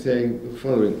like saying the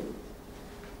following.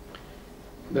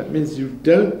 That means you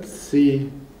don't see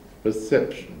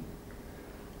perception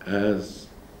as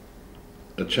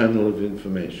a channel of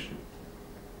information.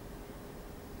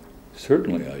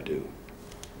 Certainly I do,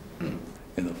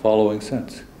 in the following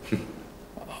sense.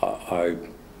 I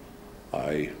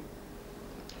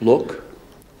look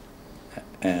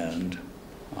and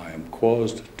I am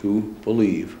caused to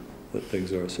believe that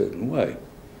things are a certain way.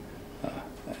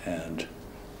 And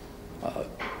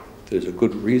there's a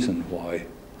good reason why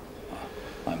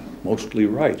I'm mostly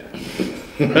right.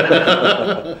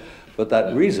 But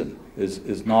that reason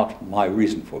is not my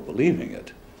reason for believing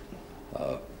it.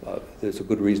 There's a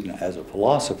good reason as a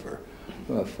philosopher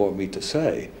for me to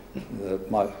say that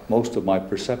most of my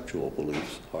perceptual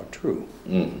beliefs are true.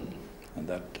 And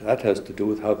that has to do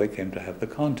with how they came to have the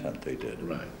content they did.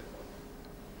 Right.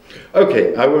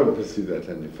 Okay, I won't pursue that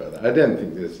any further. I don't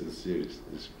think this is serious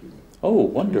disagreement. Oh,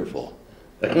 wonderful.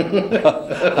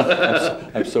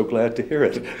 I'm so glad to hear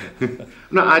it.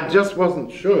 No, I just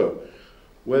wasn't sure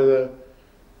whether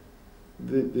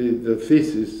the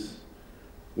thesis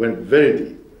went very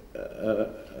deep.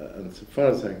 And so far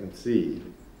as I can see,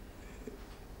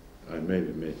 I may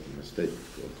be making a mistake,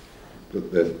 of course,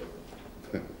 but then...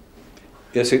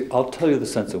 Yes, I'll tell you the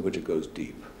sense in which it goes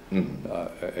deep.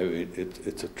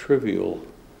 It's a trivial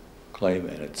claim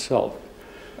in itself,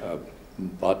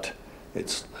 but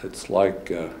it's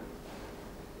like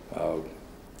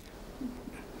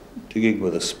digging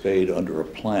with a spade under a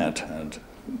plant and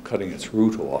cutting its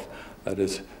root off. That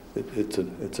is,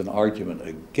 it's an argument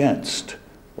against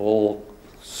all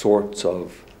sorts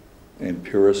of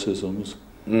empiricisms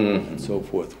and so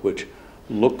forth, which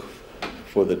look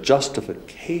for the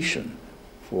justification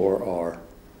for our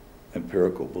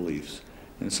empirical beliefs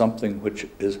in something which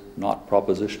is not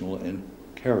propositional in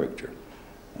character.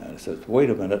 And it says, wait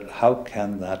a minute, how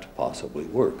can that possibly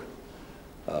work?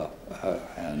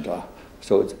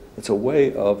 So it's a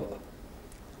way of,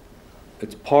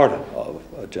 it's part of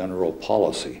a general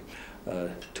policy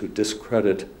to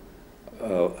discredit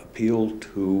appeal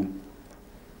to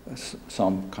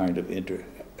some kind of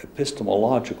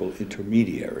epistemological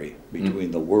intermediary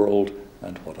between the world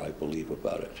and what I believe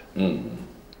about it.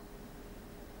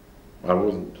 I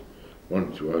wasn't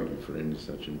wanting to argue for any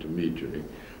such intermediary,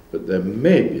 but there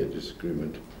may be a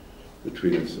disagreement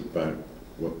between us about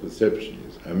what perception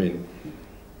is. I mean,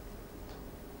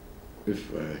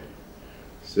 if I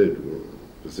said, well,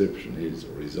 perception is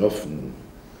or is often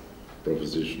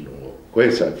propositional or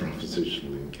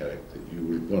quasi-propositional in character, you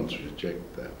would want to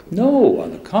reject that. No,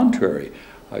 on the contrary.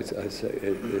 I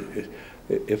say,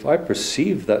 if I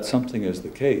perceive that something is the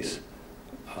case,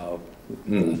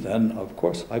 then of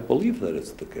course I believe that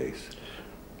it's the case.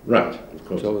 Right, of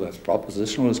course. So that's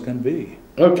propositional as can be.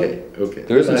 Okay, okay.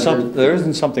 There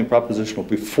isn't something propositional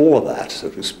before that, so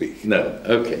to speak. No,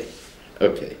 okay,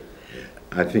 okay.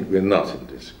 I think we're not in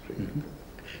disagreement.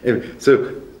 Anyway,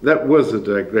 so that was a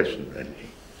digression, really.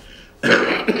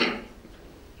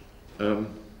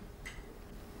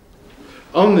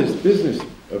 On this business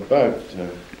about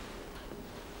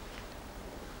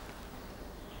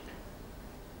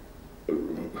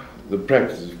the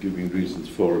practice of giving reasons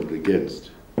for and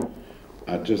against,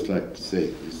 I'd just like to say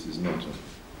this is not a...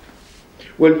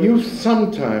 Well, you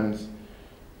sometimes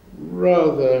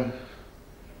rather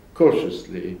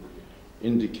cautiously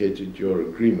indicated your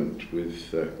agreement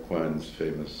with Quine's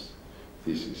famous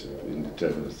thesis of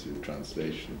indeterminacy of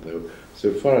translation, though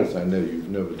so far as I know you've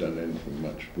never done anything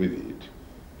much with it.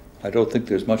 I don't think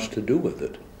there's much to do with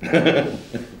it.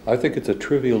 I think it's a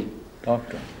trivial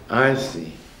doctrine. I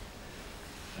see.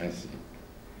 I see.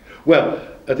 Well,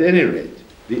 at any rate,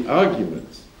 the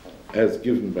arguments as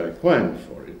given by Quine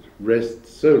for it rest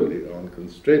solely on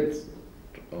constraints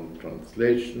on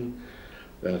translation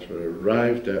that were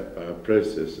arrived at by a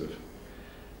process of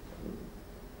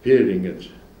peering at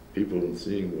people and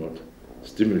seeing what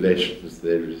stimulations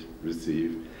they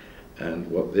receive and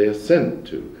what they assent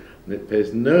to. And it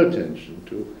pays no attention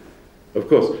to, of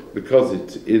course, because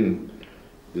it's in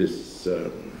this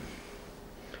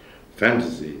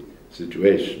fantasy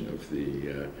situation of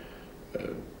the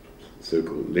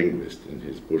so-called linguist in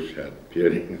his bush hat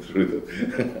peering through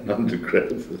the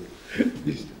undergrowth of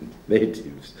these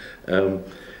natives.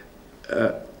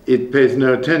 It pays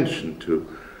no attention to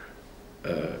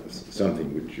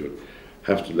something which you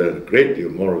have to learn a great deal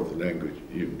more of the language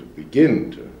even to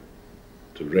begin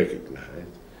to recognize,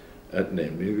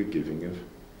 namely the giving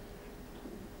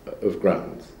of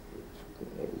grounds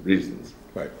or reasons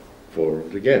for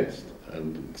and against.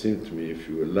 And it seems to me if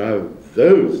you allow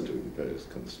those to impose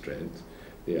constraints,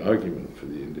 the argument for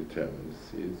the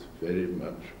indeterminacy is very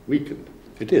much weakened.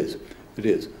 It is. It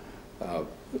is.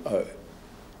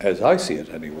 As I see it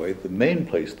anyway, the main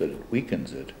place that it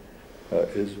weakens it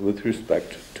is with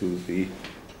respect to the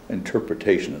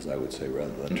interpretation, as I would say,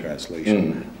 rather than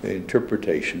translation, the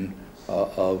interpretation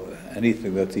of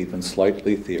anything that's even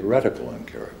slightly theoretical in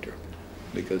character.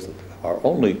 Because our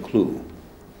only clue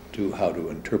to how to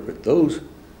interpret those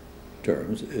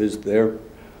terms is their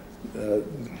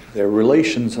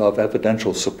relations of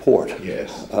evidential support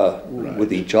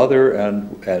with each other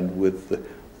and with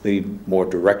the more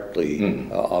directly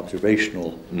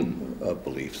observational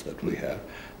beliefs that we have.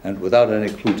 And without any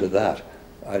clue to that,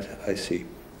 I see,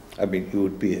 I mean, he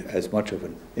would be as much of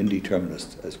an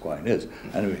indeterminist as Quine is.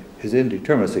 And I mean, his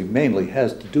indeterminacy mainly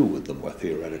has to do with the more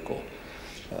theoretical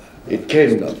it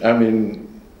came, stuff. I mean,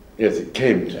 yes, it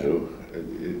came to.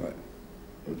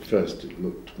 At first it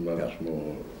looked much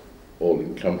more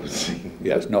all-encompassing.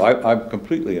 Yes, no, I'm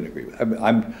completely in agreement.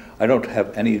 I don't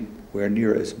have anywhere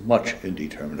near as much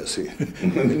indeterminacy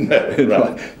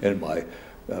in my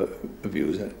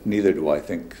views. Neither do I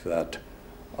think that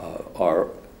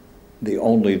the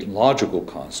only logical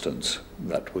constants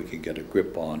that we can get a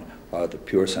grip on are the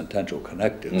pure sentential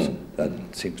connectives. That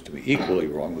seems to be equally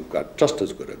wrong. We've got just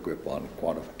as good a grip on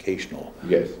quantificational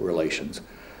relations.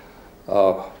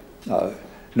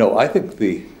 No, I think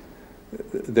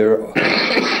there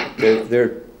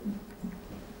are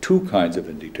two kinds of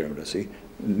indeterminacy,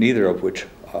 neither of which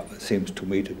seems to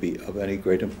me to be of any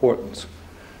great importance.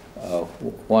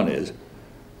 One is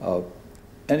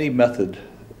any method,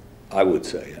 I would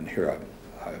say, and here I'm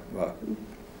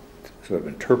sort of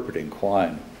interpreting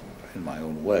Quine in my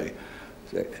own way,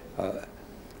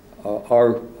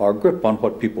 our grip on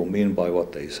what people mean by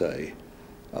what they say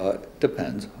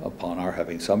depends upon our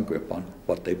having some grip on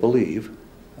what they believe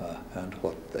and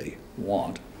what they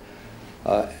want.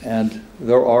 And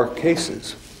there are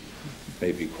cases,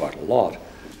 maybe quite a lot,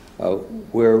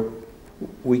 where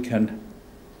we can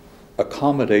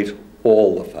accommodate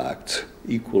all the facts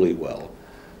equally well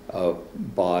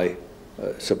by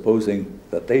supposing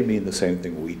that they mean the same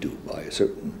thing we do by a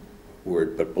certain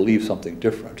word, but believe something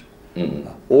different,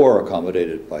 or accommodate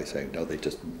it by saying, no, they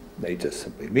just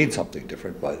simply mean something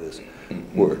different by this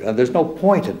word. And there's no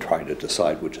point in trying to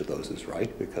decide which of those is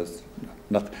right, because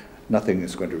nothing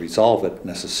is going to resolve it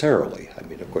necessarily. I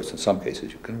mean, of course, in some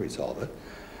cases you can resolve it.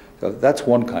 So that's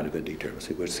one kind of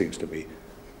indeterminacy, which seems to me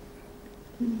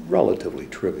relatively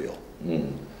trivial.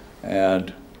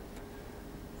 And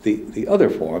the other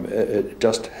form, it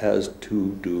just has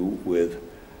to do with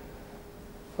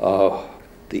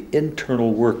the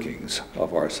internal workings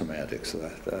of our semantics,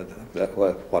 that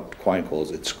what Quine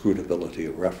calls inscrutability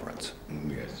of reference.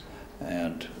 Yes.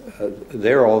 And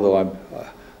there, although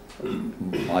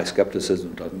my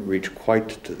skepticism doesn't reach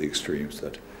quite to the extremes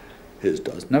that his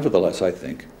does, nevertheless, I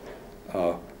think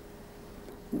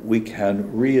we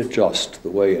can readjust the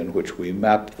way in which we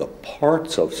map the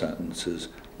parts of sentences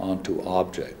onto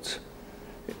objects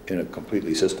in a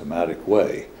completely systematic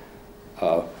way,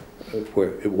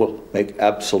 where it will make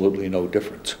absolutely no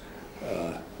difference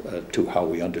to how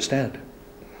we understand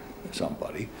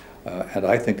somebody. And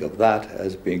I think of that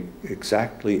as being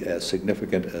exactly as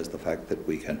significant as the fact that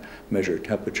we can measure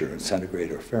temperature in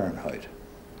centigrade or Fahrenheit,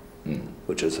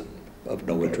 which is of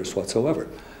no interest whatsoever.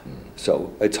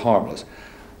 So it's harmless.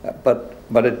 But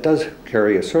it does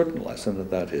carry a certain lesson,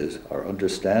 and that is our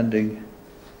understanding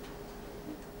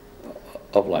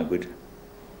of language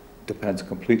depends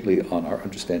completely on our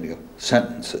understanding of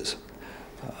sentences.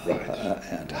 Right.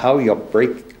 And how you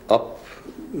break up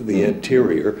the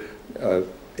interior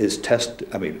is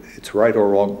I mean, it's right or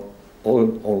wrong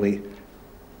only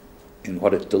in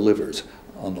what it delivers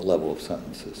on the level of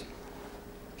sentences.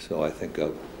 So I think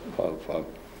of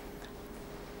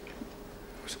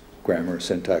grammar,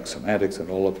 syntax, semantics, and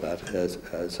all of that as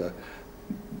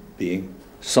being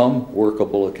some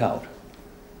workable account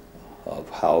of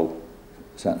how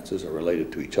sentences are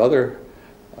related to each other,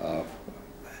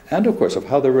 and of course of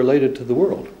how they're related to the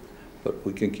world. But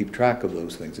we can keep track of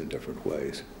those things in different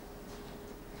ways.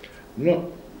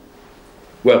 No.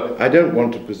 Well, I don't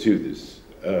want to pursue this.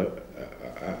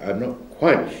 I'm not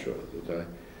quite sure that I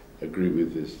agree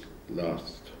with this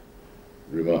last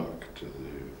remark to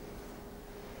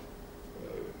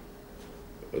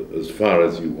the, as far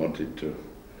as you wanted to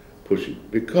push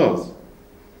it, because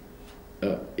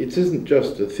it isn't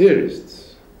just a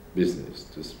theorist's business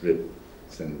to split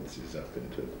sentences up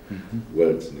into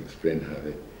words and explain how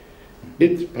they...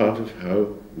 It's part of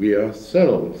how we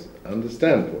ourselves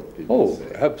understand what people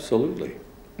say. Oh, absolutely.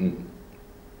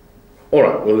 All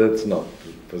right, well, let's not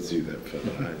pursue that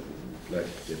further. I'd like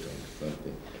to get on to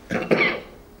something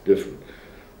different.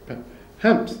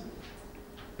 Perhaps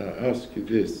I'll ask you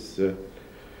this.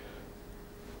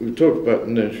 We talked about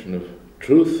the notion of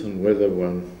truth and whether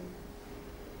how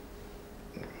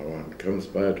one comes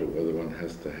by it, or whether one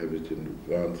has to have it in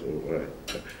advance or what.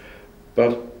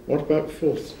 But what about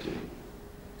falsity?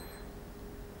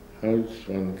 How does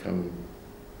one come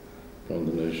from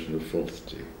the notion of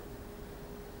falsity?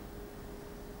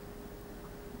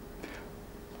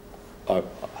 I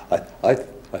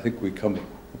think we come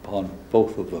upon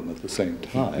both of them at the same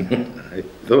time. I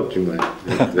thought you might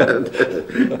think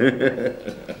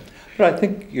that. But I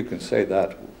think you can say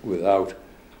that without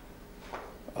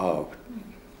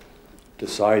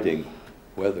deciding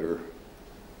whether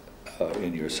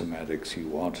in your semantics you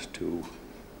want to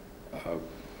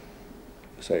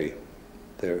say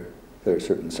there are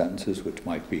certain sentences which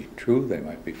might be true, they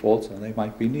might be false, and they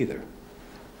might be neither.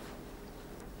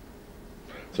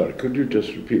 Sorry, could you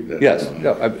just repeat that? Yes.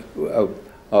 No,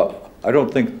 I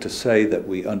don't think to say that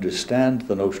we understand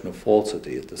the notion of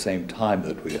falsity at the same time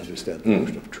that we understand the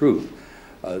notion of truth,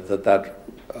 that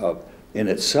in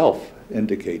itself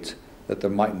indicates that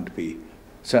there mightn't be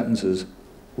sentences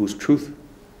whose truth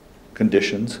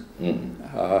conditions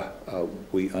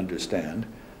we understand,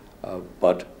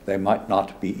 but they might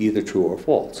not be either true or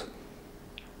false.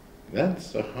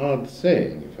 That's a hard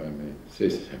saying, if I may say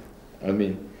so. I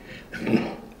mean...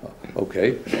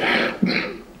 Okay.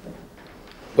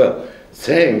 Well,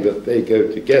 saying that they go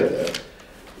together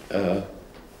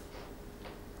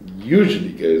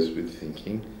usually goes with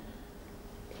thinking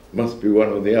must be one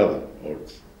or the other, or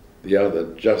it's the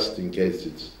other just in case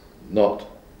it's not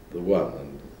the one,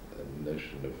 and the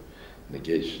notion of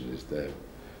negation is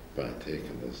thereby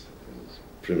taken as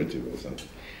primitive or something.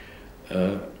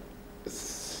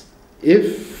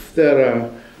 If there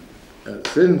are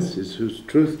sentences whose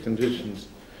truth conditions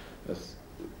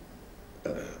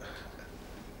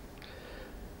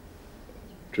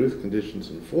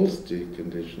and falsity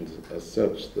conditions are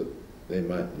such that they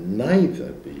might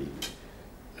neither be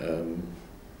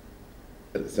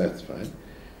satisfied,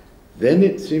 then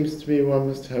it seems to me one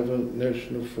must have a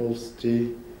notion of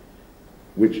falsity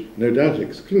which no doubt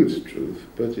excludes truth,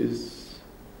 but is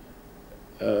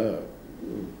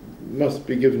must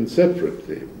be given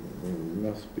separately,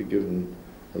 must be given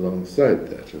alongside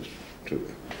that of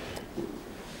truth.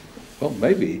 Well,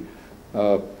 maybe.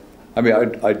 I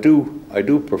mean, I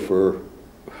do prefer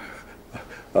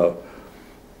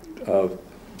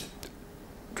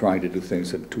trying to do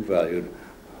things in two-valued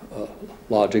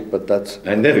logic, but that's...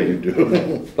 I know you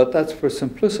do. But that's for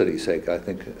simplicity's sake, I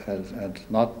think, and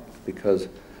not because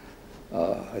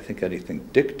I think anything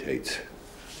dictates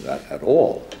that at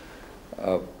all.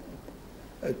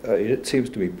 It seems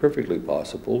to be perfectly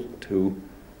possible to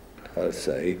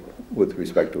say, with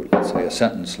respect to, let's say, a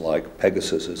sentence like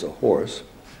Pegasus is a horse,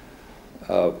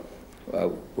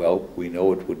 well, we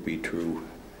know it would be true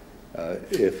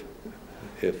if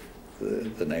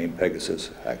the name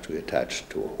Pegasus actually attached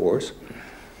to a horse.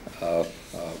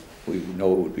 We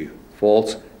know it would be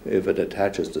false if it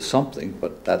attaches to something,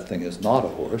 but that thing is not a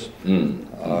horse.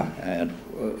 And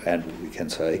we can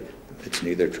say it's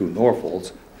neither true nor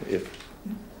false if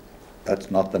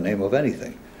that's not the name of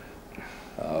anything.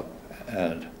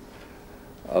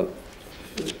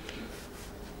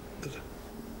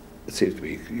 It seems to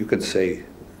me you can say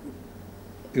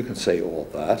all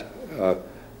that,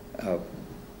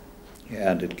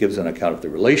 and it gives an account of the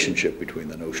relationship between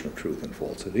the notion of truth and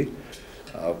falsity,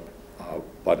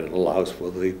 but it allows for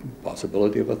the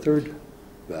possibility of a third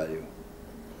value.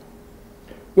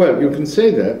 Well, you can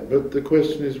say that, but the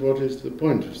question is, what is the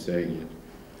point of saying it?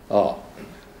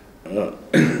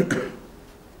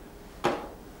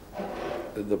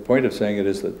 The point of saying it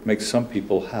is that it makes some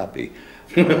people happy.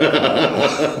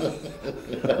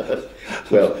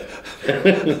 Well,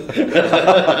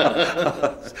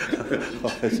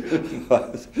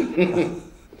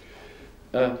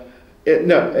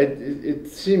 it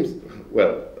seems,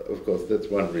 well, of course, that's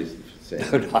one reason for saying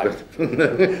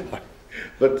it.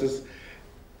 But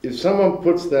if someone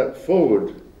puts that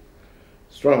forward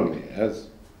strongly as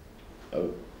a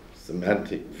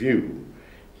semantic view,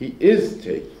 he is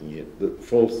taking it that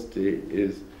falsity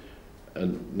is a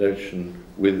notion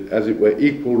with, as it were,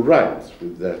 equal rights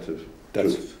with that of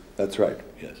truth. That's right,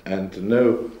 yes. And to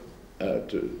know,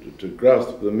 to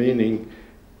grasp the meaning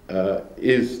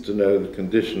is to know the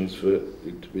conditions for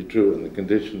it to be true and the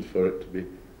conditions for it to be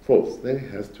false. Then he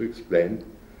has to explain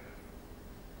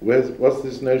what's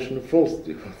this notion of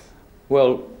falsity?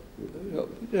 Well,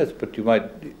 yes, but you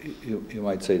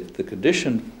might say that the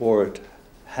condition for it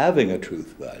having a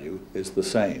truth value is the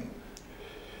same.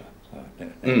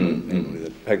 Namely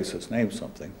that Pegasus names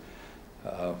something.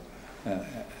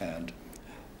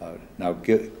 Now,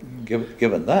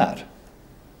 given that,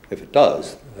 if it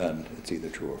does, then it's either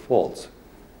true or false.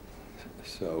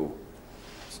 So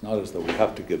it's not as though we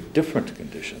have to give different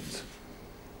conditions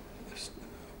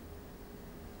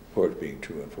for it being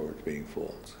true and for it being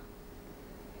false.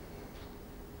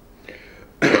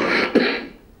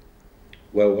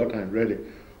 Well, what I really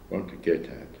want to get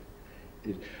at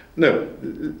is, no,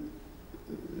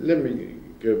 let me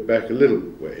go back a little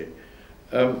way.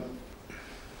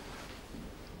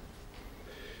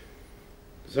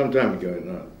 Some time ago in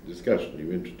our discussion,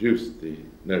 you introduced the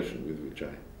notion with which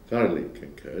I thoroughly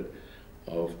concurred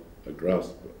of a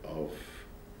grasp of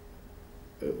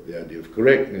the idea of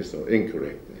correctness or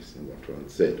incorrectness in what one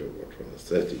said, or what one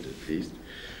asserted at least.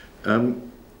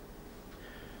 And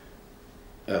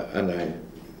I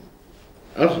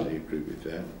utterly agree with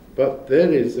that. But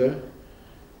there is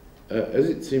as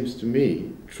it seems to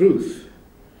me, truth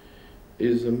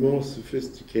is a more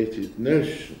sophisticated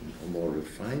notion, a more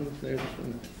refined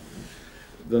notion,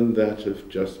 than that of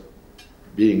just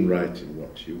being right in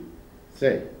what you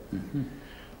say.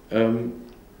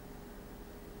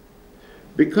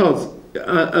 Because,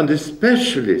 and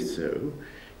especially so,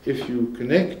 if you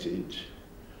connect it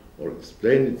or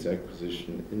explain its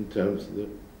acquisition in terms of the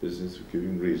business of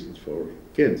giving reasons for or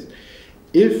against.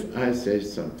 If I say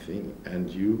something and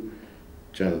you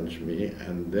challenge me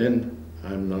and then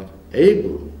I'm not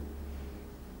able,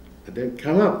 I don't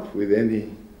come up with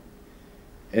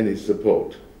any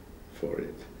support for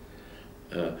it.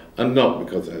 And not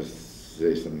because I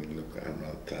say something, look, I'm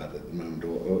not tired at the moment,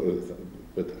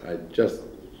 but I just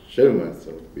show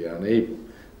myself to be unable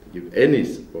to give any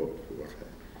support for what I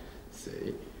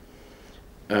say,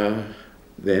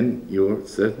 then you're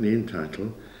certainly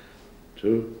entitled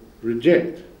to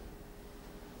reject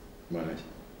my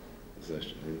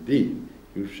assertion. Indeed,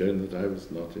 you've shown that I was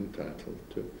not entitled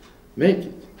to make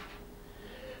it.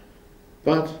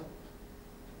 But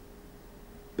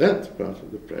that's part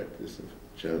of the practice of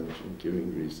challenging,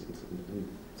 giving reasons, and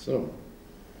so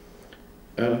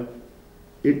on.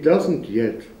 It doesn't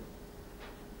yet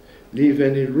leave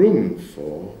any room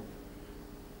for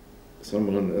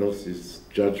someone else's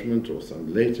judgment or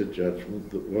some later judgment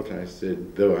that what I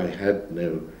said, though I had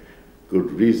no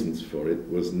good reasons for it,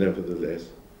 was nevertheless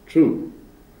true.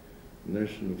 The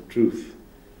notion of truth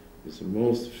is a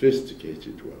more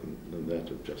sophisticated one than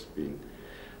that of just being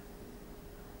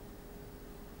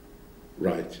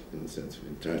right in the sense of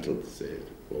entitled to say it,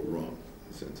 or wrong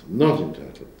in the sense of not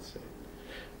entitled to say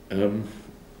it.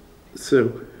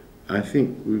 So I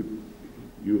think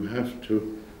you have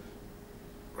to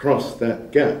cross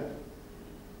that gap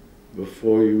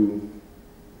before you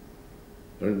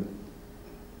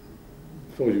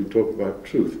talk about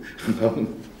truth.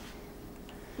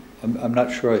 I'm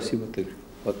not sure I see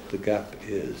what the gap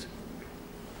is.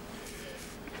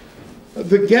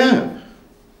 The gap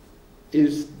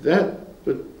is that,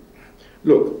 but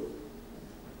look,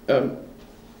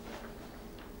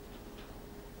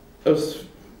 as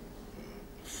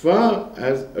far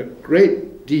as a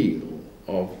great deal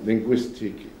of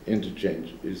linguistic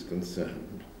interchange is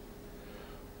concerned,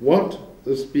 what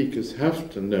the speakers have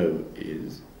to know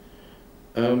is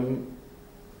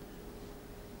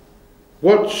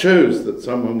what shows that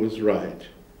someone was right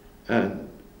and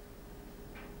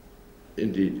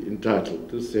indeed entitled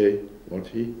to say what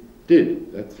he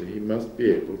did. That's he must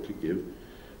be able to give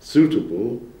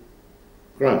suitable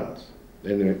grounds.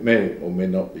 Then it may or may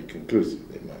not be conclusive.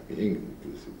 They might be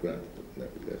inconclusive grounds, but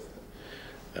nevertheless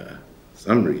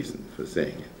some reason for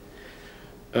saying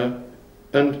it.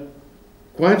 And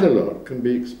quite a lot can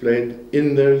be explained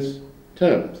in those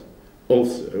terms.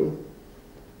 Also,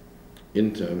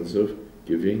 in terms of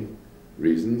giving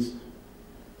reasons,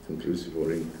 conclusive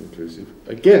or inconclusive,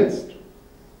 against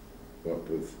what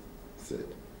was said.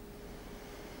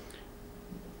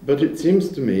 But it seems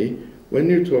to me, when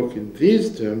you talk in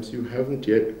these terms, you haven't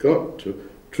yet got to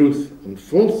truth and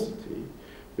falsity,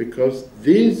 because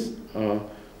these are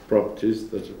properties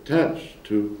that attach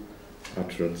to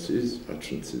utterances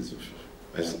of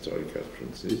esoteric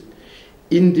utterances,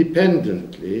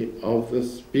 independently of the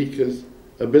speaker's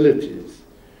abilities.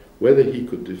 Whether he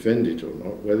could defend it or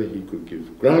not, whether he could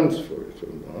give grounds for it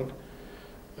or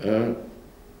not,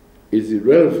 is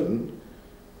irrelevant.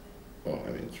 Well, I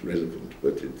mean, it's relevant,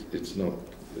 but it's not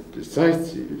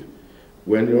decisive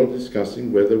when you're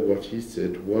discussing whether what he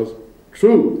said was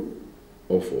true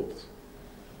or false.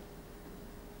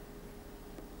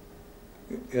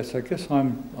 Yes, I guess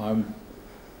I'm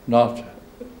not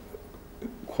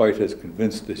quite as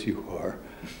convinced as you are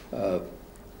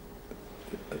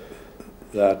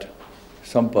that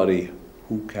somebody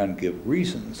who can give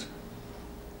reasons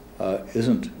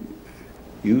isn't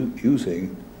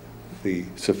using the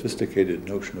sophisticated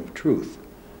notion of truth.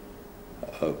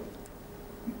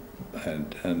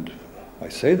 And I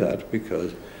say that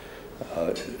because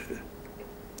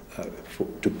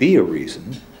to be a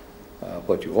reason,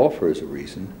 what you offer as a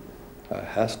reason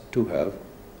has to have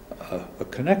a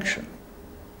connection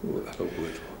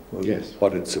with Yes.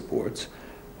 what it supports,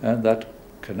 and that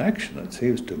connection, it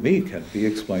seems to me, can be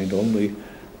explained only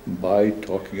by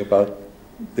talking about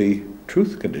the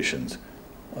truth conditions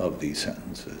of these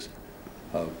sentences.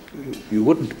 You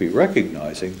wouldn't be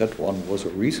recognizing that one was a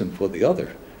reason for the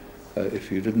other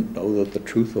if you didn't know that the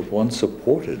truth of one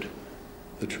supported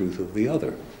the truth of the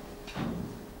other.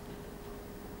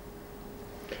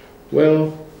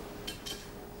 Well,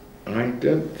 I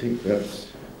don't think that's...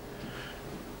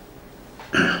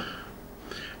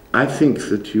 I think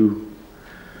that you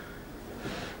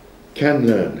can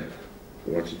learn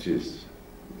what it is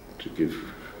to give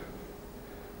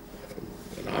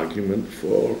an argument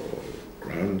for or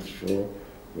grounds for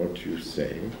what you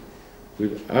say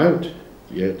without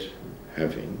yet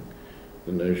having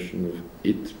the notion of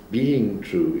it being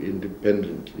true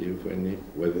independently of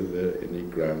whether there are any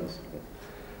grounds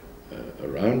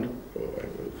around or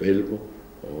available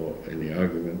or any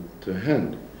argument to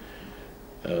hand.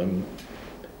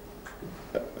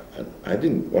 I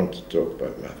didn't want to talk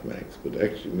about mathematics, but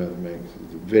actually mathematics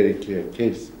is a very clear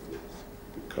case of this,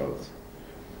 because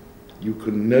you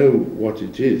can know what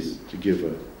it is to give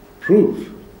a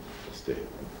proof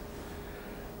statement,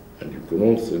 and you can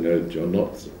also know that you're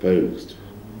not supposed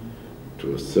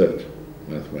to assert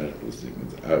mathematical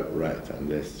statements outright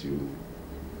unless you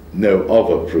know of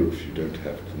a proof. You don't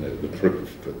have to know the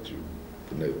proof, but you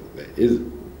know that there is.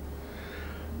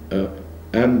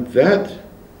 And that,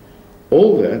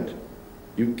 all that,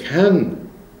 you can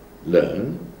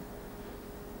learn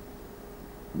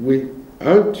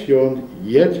without your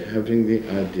yet having the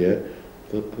idea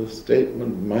that the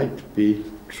statement might be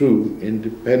true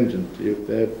independently of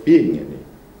there being any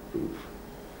proof.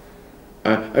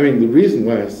 I mean, the reason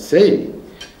why I say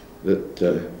that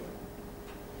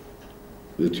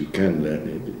that you can learn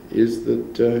it is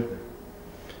that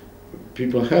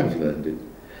people have learned it.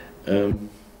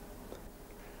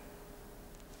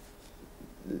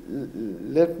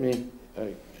 Let me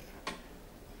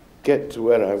get to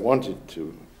where I wanted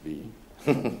to be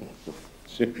in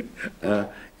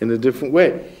a different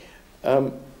way.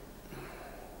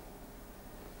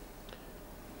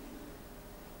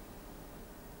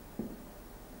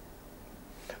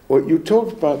 Well, you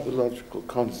talked about the logical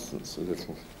constants a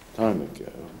little time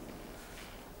ago.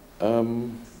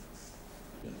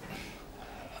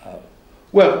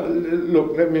 Well,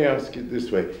 look, let me ask it this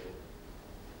way.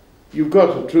 You've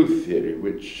got a truth theory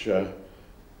which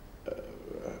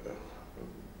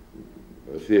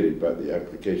a theory about the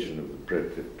application of the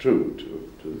predicate true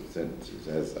to sentences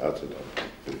as uttered on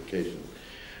application.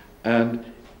 And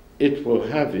it will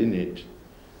have in it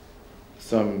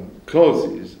some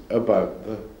clauses about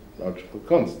the logical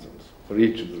constants. For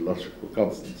each of the logical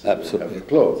constants, it will have a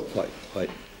clause. Right.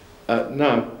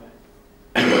 Now,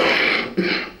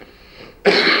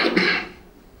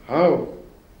 how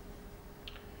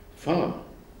far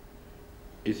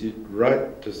is it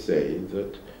right to say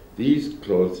that these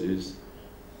clauses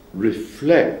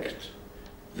reflect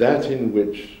that in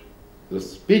which the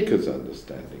speaker's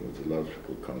understanding of the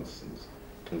logical constants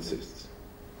consists?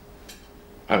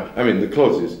 I mean, the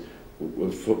clauses,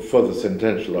 for the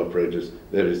sentential operators,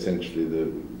 they're essentially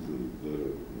the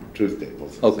truth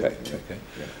tables. Okay.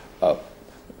 Yeah.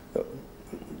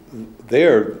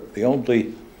 They're the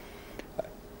only,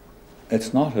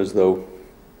 it's not as though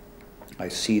I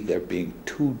see there being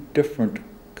two different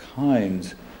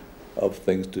kinds of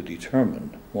things to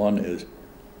determine. One is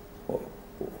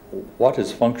what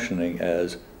is functioning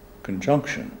as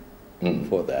conjunction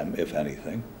for them, if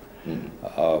anything.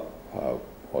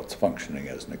 What's functioning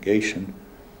as negation.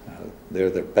 There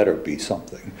better be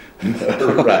something.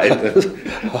 Right.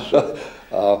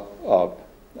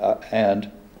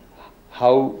 And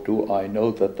how do I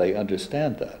know that they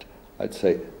understand that? I'd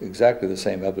say exactly the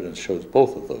same evidence shows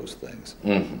both of those things.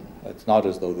 It's not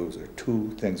as though those are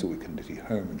two things that we can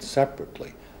determine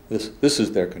separately. This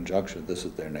is their conjunction, this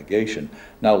is their negation.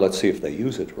 Now let's see if they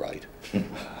use it right.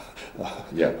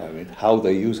 Yeah. I mean, how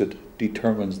they use it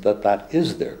determines that that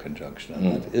is their conjunction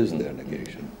and that is their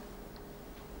negation.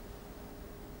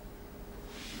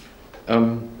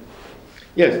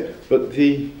 Yes, but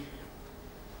the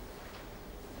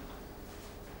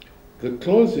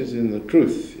clauses in the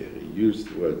truth theory use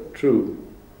the word true,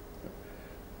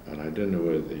 and I don't know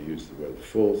whether they use the word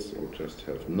false or just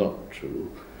have not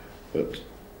true, but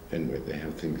anyway, they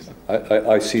have things.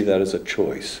 I see that as a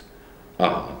choice.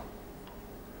 Ah,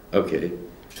 okay.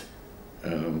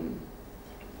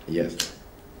 Yes.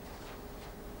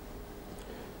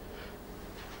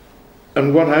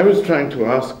 And what I was trying to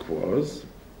ask was,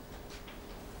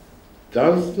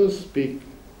 does the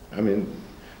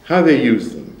how they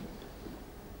use them,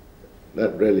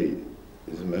 that really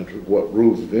is a matter of what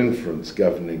rules of inference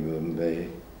governing them they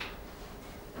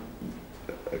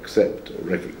accept or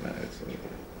recognize or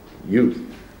use.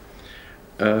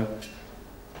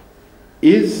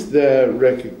 Is there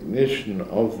recognition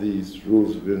of these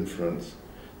rules of inference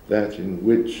that in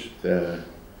which their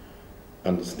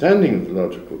understanding of the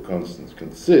logical constants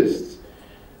consists,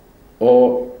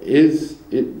 or is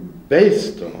it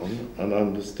based on an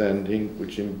understanding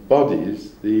which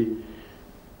embodies the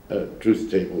truth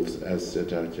tables as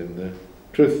set out in the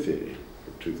truth theory?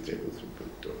 The truth tables we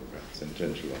could talk about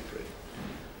sentential operator.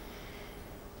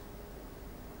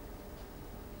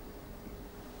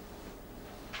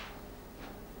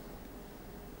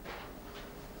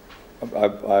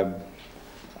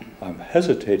 I'm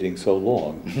hesitating so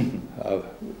long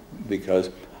because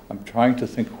I'm trying to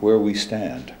think where we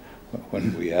stand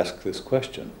when we ask this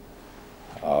question.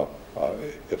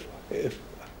 If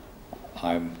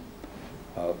I'm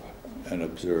an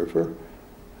observer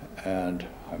and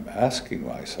I'm asking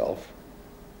myself,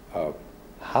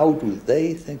 how do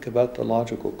they think about the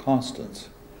logical constants?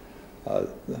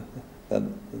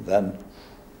 Then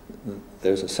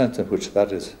there's a sense in which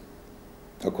that is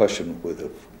a question with a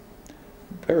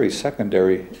very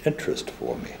secondary interest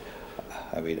for me.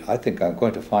 I mean, I think I'm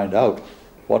going to find out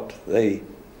what they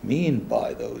mean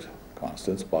by those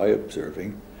constants by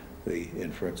observing the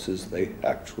inferences they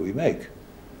actually make.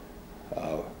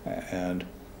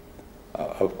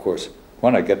 Of course,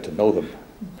 when I get to know them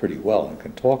pretty well and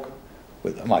can talk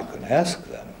with them, I can ask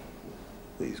them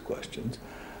these questions.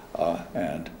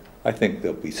 And I think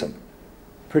there'll be some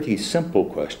pretty simple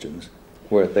questions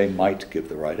where they might give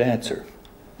the right answer.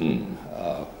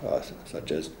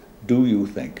 Such as, do you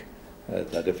think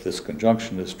that if this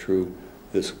conjunction is true,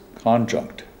 this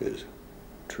conjunct is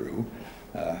true?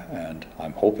 And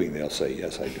I'm hoping they'll say,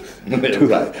 yes, I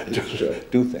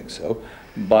do think so.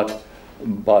 But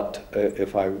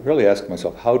if I really ask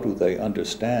myself, how do they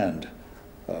understand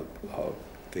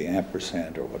the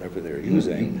ampersand or whatever they're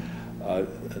using,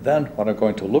 then what I'm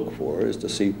going to look for is to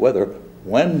see whether,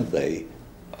 when they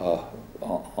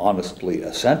honestly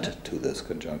assent to this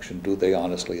conjunction, do they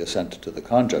honestly assent to the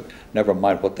conjunct? Never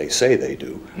mind what they say they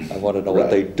do. I want to know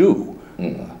what they do.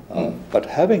 But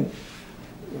having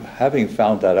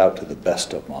found that out to the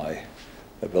best of my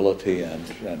ability and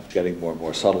getting more and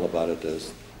more subtle about it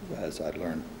as I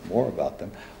learn more about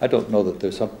them, I don't know that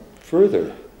there's some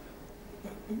further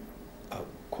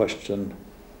question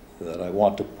that I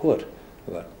want to put.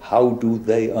 about how do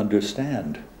they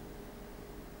understand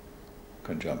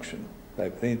conjunction.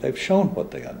 They've shown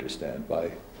what they understand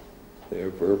by their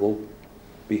verbal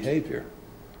behavior.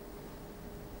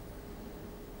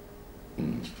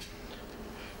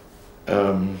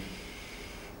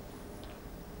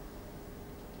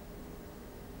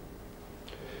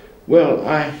 Well,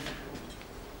 I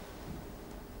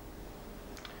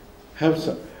have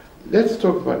some. Let's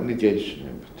talk about negation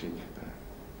in particular.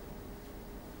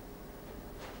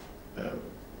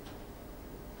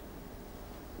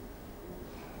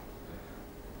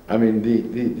 I mean,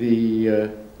 the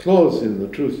clause in the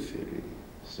truth theory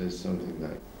says something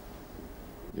like,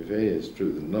 if A is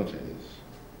true, then not A is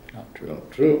not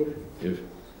true. If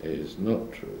A is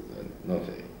not true, then not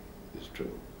A is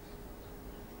true.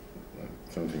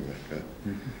 Something like that.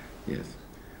 Mm-hmm. Yes.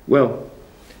 Well,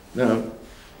 now,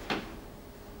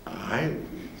 it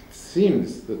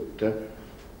seems that,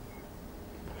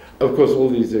 of course, all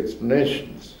these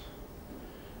explanations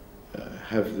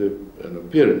have an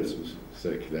appearance of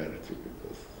circularity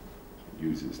because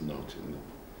use is not in the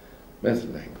meta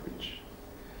language.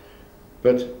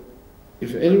 But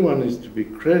if anyone is to be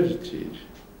credited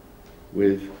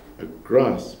with a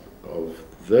grasp of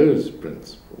those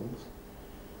principles,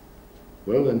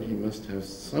 well, then he must have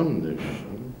some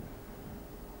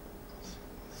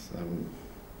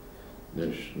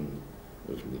notion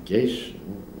of negation,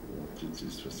 what it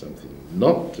is for something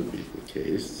not to be the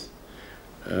case.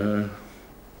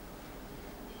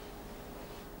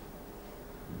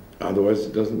 Otherwise,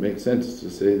 it doesn't make sense to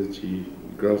say that he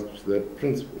grasps that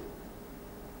principle.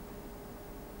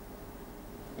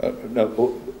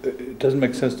 No, it doesn't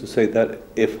make sense to say that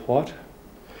if what?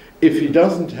 If he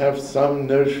doesn't have some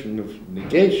notion of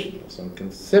negation, or some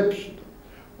conception of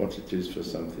what it is for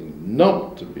something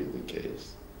not to be the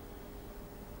case,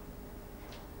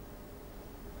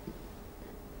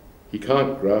 he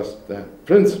can't grasp that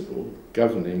principle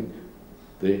governing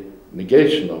the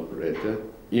negation operator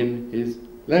in his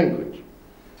language.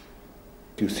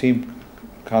 You seem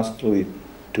constantly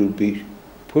to be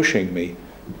pushing me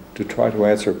to try to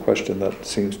answer a question that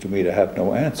seems to me to have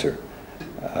no answer.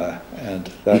 And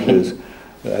that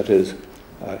is,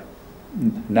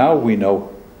 now we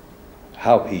know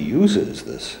how he uses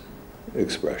this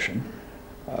expression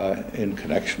in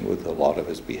connection with a lot of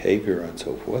his behavior and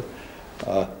so forth.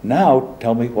 Now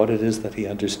tell me what it is that he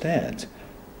understands.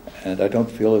 And I don't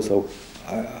feel as though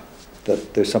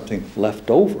that there's something left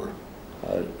over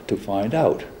to find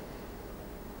out.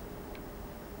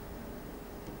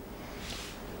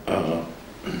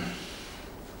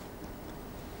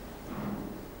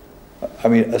 I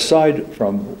mean, aside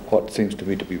from what seems to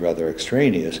me to be rather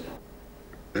extraneous.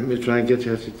 Let me try and get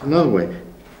at it another way.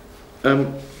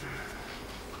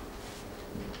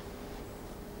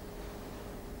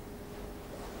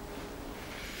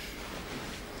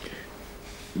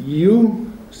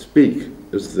 You speak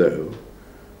as though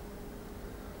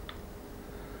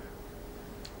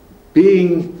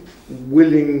being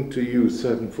willing to use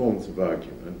certain forms of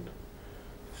argument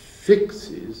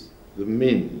fixes the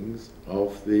meanings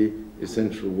of the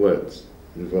essential words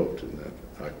involved in that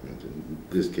argument. In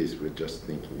this case, we're just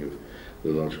thinking of the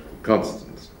logical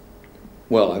constants.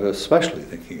 Well, I'm especially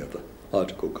thinking of the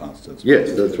logical constants.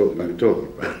 Yes, that's what we were talking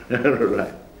about.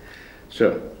 Right.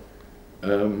 Sure.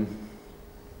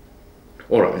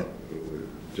 All right.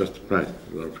 Just right,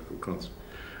 the logical constant.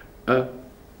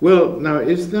 Well, now,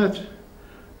 is that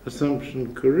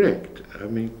assumption correct? I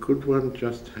mean, could one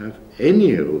just have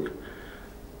any old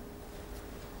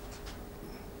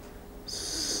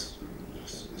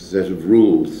set of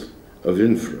rules of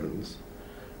inference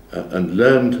and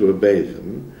learn to obey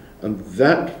them, and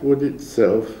that would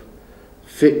itself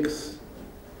fix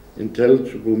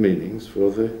intelligible meanings for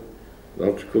the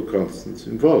logical constants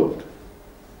involved?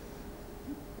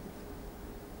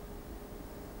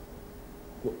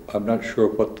 I'm not sure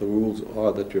what the rules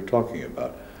are that you're talking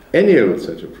about. Any old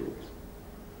set of rules.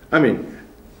 I mean,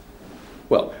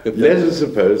 well, if let us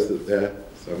suppose that there are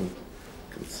some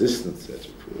consistent set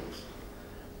of rules.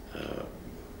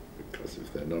 Because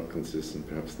if they're not consistent,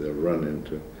 perhaps they'll run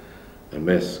into a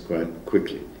mess quite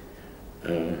quickly.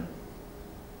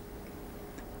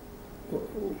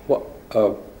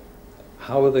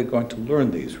 How are they going to learn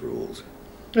these rules?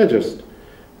 They're just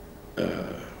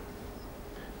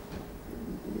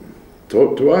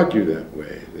taught to argue that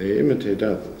way. They imitate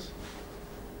others.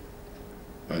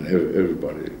 And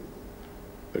everybody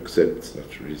accepts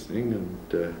such reasoning,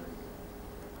 and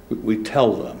we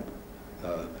tell them.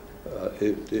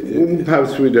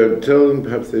 Perhaps we don't tell them,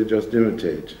 perhaps they just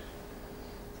imitate.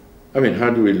 I mean, how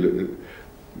do we...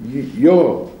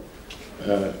 Your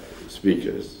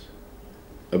speakers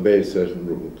obey certain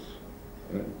rules.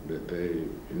 Right? That they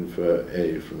infer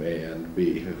A from A and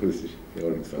B, was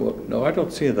your example. Well, no, I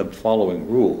don't see them following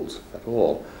rules at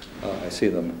all. I see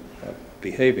them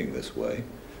behaving this way.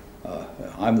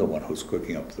 I'm the one who's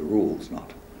cooking up the rules,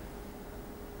 not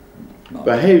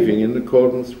behaving in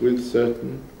accordance with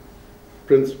certain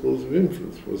principles of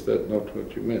influence. Was that not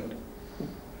what you meant?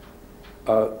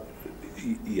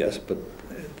 Yes, but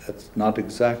that's not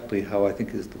exactly how I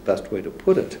think is the best way to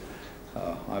put it.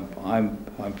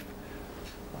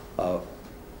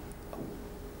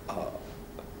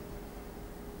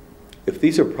 If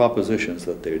these are propositions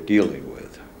that they're dealing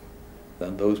with,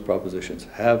 then those propositions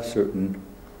have certain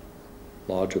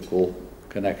logical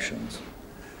connections.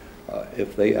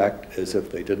 If they act as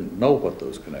if they didn't know what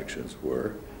those connections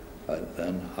were,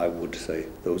 then I would say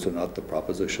those are not the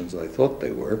propositions I thought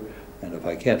they were. And if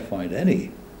I can't find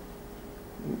any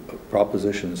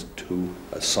propositions to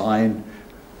assign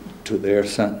to their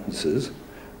sentences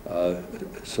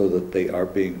so that they are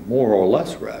being more or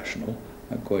less rational,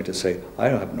 I'm going to say I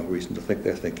don't have no reason to think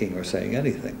they're thinking or saying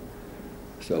anything.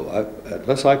 So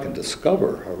unless I can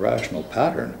discover a rational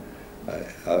pattern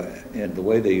in the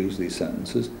way they use these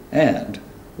sentences, and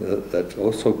that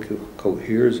also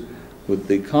coheres with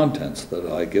the contents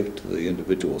that I give to the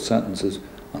individual sentences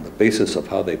on the basis of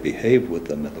how they behave with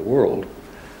them in the world,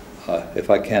 if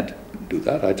I can't do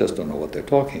that, I just don't know what they're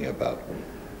talking about.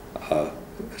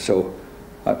 So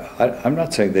I'm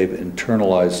not saying they've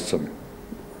internalized some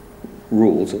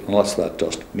rules, unless that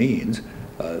just means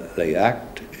they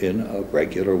act in a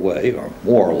regular way, or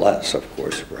more or less, of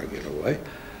course, regular way,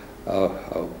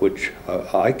 which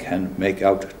I can make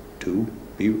out to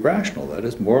be rational. That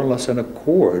is more or less in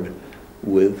accord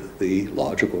with the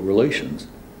logical relations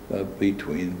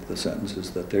between the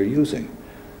sentences that they're using.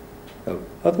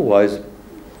 Otherwise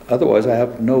I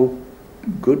have no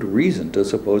good reason to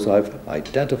suppose I've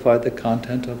identified the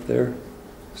content of their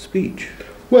speech.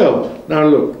 Well, now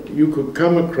look, you could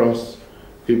come across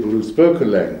people who spoke a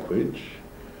language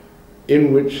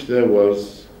in which there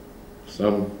was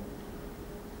some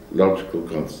logical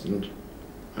constant.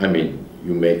 I mean,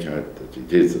 you make out that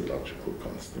it is a logical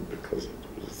constant because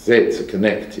it's a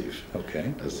connective,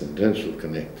 okay, a sentential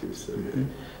connective, so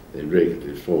they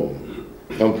regularly form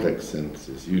complex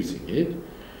sentences using it,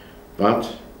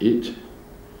 but it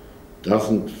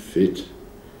doesn't fit,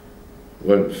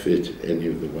 won't fit any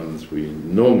of the ones we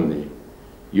normally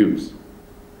use.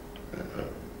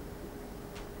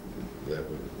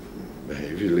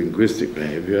 Behavior, linguistic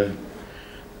behavior,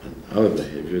 and other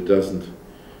behavior doesn't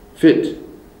fit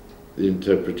the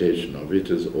interpretation of it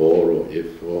as or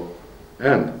if or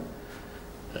and.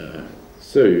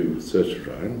 So you search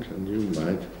around and you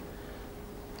might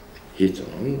hit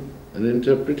on an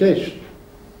interpretation,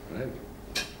 right?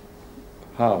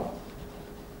 How?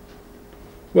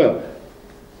 Well,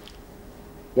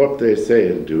 what they say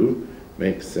and do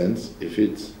makes sense if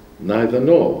it's neither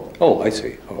nor. Oh, I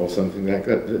see. Oh. Or something like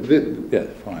that. Yeah,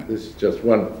 fine. This is just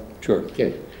one Sure.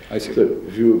 case. I see. So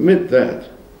if you admit that,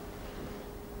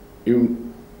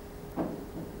 you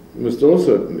must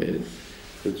also admit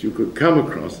that you could come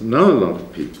across another lot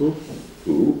of people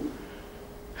who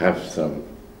have some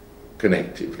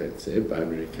connective, let's say,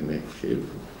 binary connective,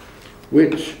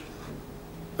 which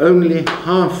only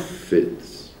half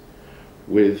fits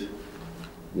with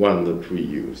one that we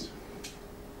use.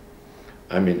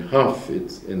 I mean, half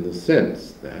fits in the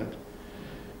sense that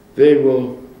they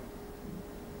will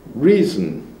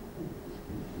reason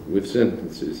with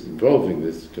sentences involving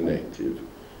this connective,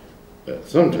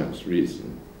 sometimes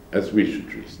reason as we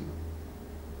should reason.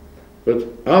 But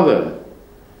other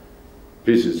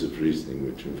pieces of reasoning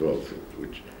which involve it,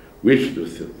 which we should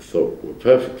have thought were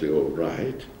perfectly all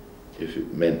right, if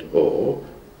it meant or,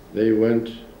 they won't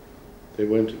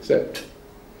accept.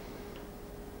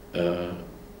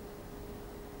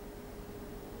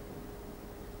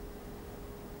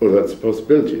 Well, that's a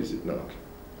possibility, is it not?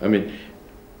 I mean,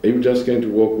 are you just going to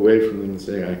walk away from them and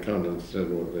say, I can't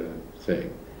understand what they're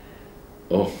saying?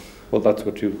 Or, Well, that's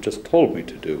what you just told me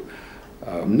to do.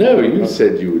 no, you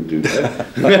said you would do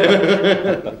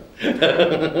that.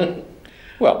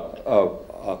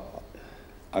 Well,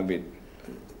 I mean,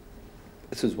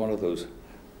 this is one of those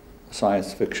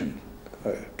science fiction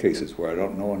cases where I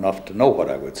don't know enough to know what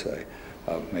I would say.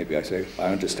 Maybe I say,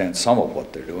 I understand some of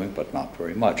what they're doing, but not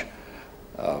very much.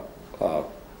 But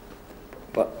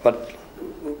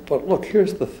look,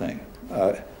 here's the thing.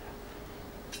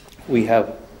 We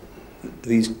have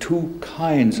these two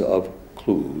kinds of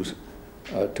clues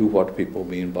to what people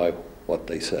mean by what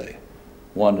they say.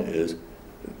 One is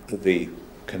the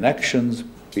connections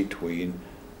between,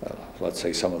 let's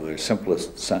say, some of their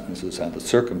simplest sentences and the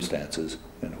circumstances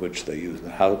in which they use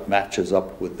them, how it matches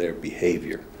up with their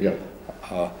behavior. Yeah.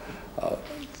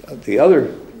 The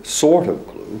other sort of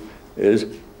clue is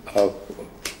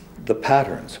the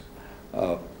patterns,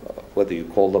 whether you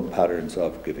call them patterns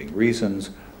of giving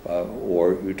reasons,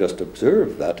 or you just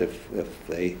observe that if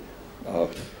they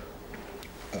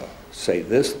say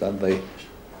this, then they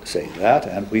say that,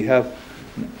 and we have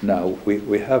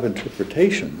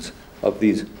interpretations of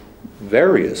these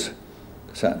various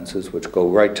sentences which go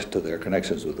right to their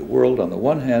connections with the world on the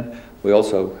one hand. We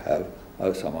also have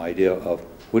some idea of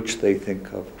which they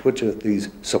think of, which of these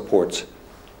supports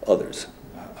others.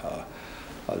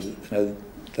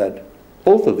 That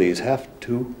both of these have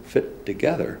to fit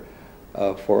together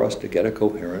for us to get a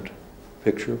coherent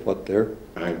picture of what they're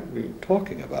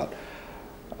talking about.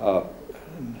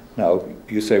 Now,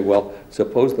 you say, well,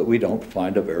 suppose that we don't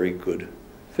find a very good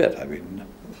fit. I mean,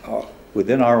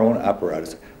 within our own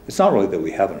apparatus, it's not really that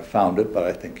we haven't found it, but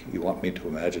I think you want me to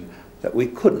imagine that we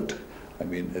couldn't. I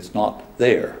mean, it's not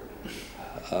there.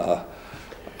 Now,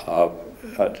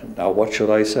 what should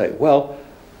I say? Well,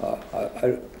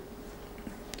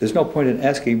 there's no point in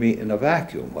asking me in a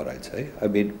vacuum what I'd say. I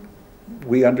mean,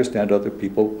 we understand other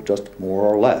people just more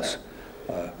or less,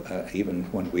 even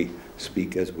when we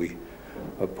speak as we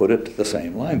put it the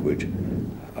same language.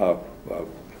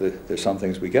 There's some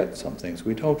things we get, some things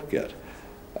we don't get.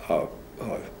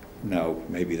 Now,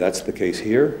 maybe that's the case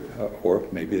here, or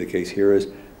maybe the case here is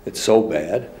it's so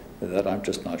bad that I'm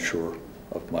just not sure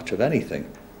of much of anything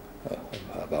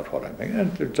about what I'm thinking.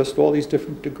 And there are just all these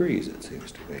different degrees, it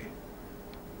seems to me.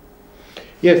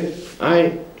 Yes,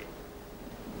 I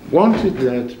wanted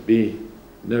there to be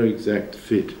no exact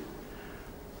fit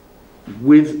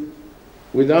with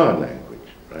our language.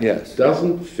 Right? Yes. It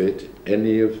doesn't fit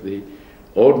any of the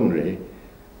ordinary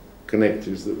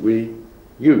connectives that we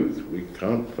use. We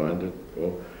can't find it,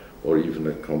 or even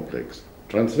a complex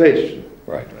translation,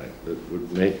 right, that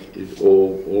would make it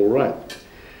all right.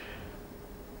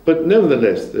 But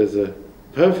nevertheless, there's a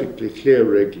perfectly clear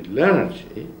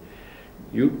regularity.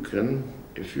 You can,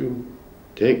 if you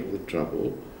take the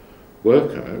trouble,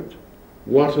 work out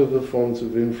what are the forms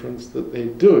of inference that they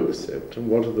do accept and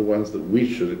what are the ones that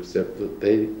we should accept that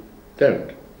they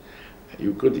don't.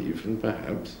 You could even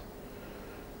perhaps,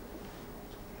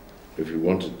 if you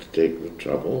wanted to take the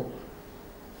trouble,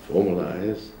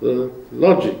 formalize the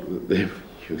logic that they were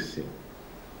using,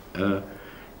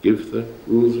 give the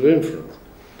rules of inference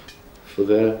for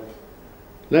their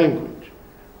language.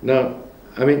 Now,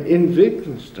 I mean, in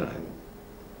Wittgenstein,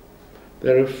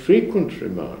 there are frequent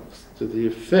remarks to the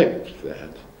effect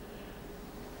that,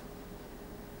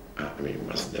 I mean, you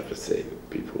must never say that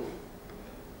people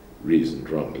reasoned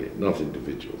wrongly, not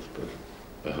individuals,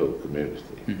 but a whole community,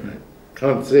 right?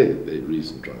 Can't say that they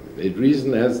reasoned wrongly. They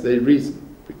reason as they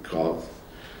reason, because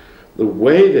the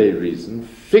way they reason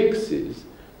fixes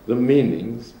the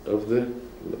meanings of the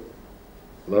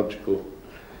logical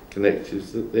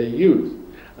connectives that they use.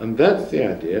 And that's the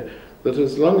idea that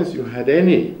as long as you had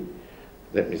any,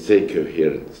 let me say,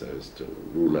 coherence, so as to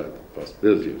rule out the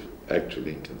possibility of actual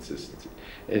inconsistency,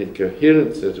 any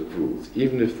coherent set of rules,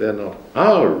 even if they're not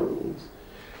our rules,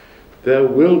 there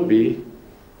will be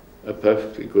a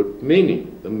perfectly good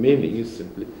meaning. The meaning is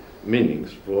simply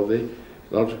meanings for the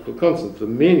logical constants. The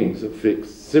meanings are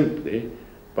fixed simply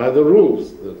by the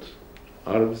rules that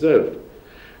are observed.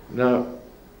 Now,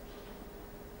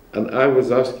 and I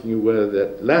was asking you whether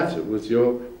that latter was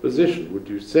your position. Would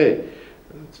you say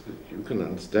you can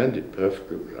understand it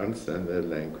perfectly, understand their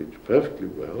language perfectly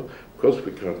well? Of course,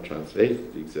 we can't translate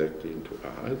it exactly into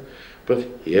ours, but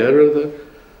here are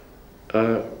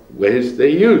the ways they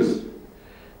use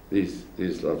these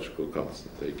logical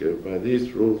constants. They go by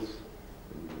these rules,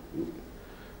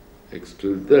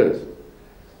 exclude those.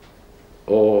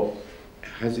 Or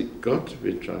has it got to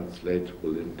be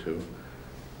translatable into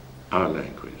our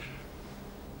language?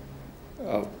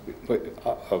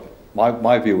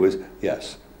 My view is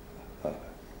yes.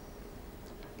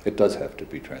 It does have to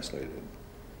be translatable.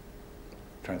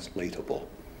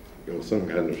 You're some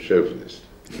kind of chauvinist.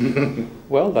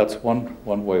 Well, that's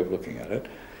one way of looking at it.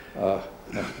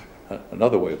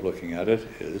 Another way of looking at it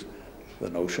is the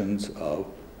notions of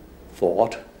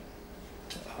thought,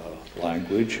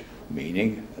 language,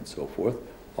 meaning, and so forth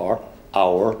are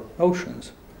our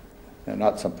notions. They're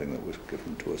not something that was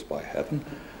given to us by heaven.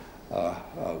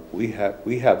 We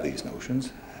have these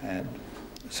notions, and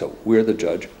so we're the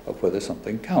judge of whether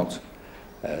something counts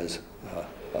as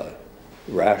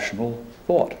rational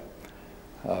thought,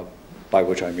 by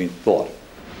which I mean thought.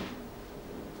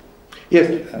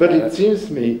 Yes, but it seems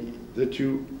to me that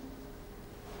you...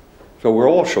 So we're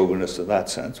all chauvinists in that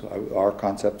sense. Our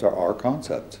concepts are our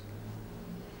concepts.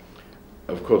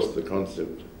 of course, the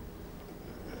concept,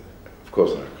 of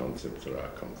course our concepts are our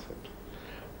concept,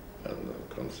 and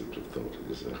the concept of thought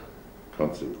is a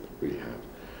concept that we have.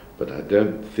 But I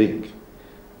don't think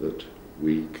that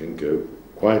we can go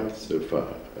quite so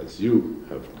far as you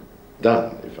have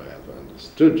done, if I have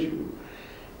understood you,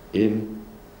 in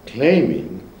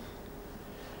claiming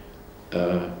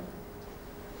to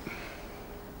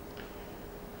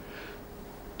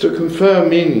confer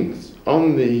meanings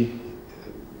on the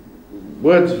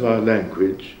words of our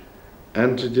language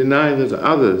and to deny that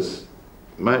others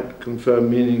might confer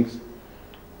meanings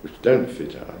which don't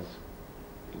fit ours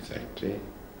exactly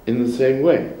in the same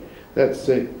way. That's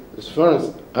as far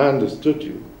as I understood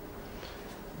you,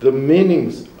 the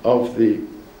meanings of the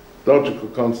logical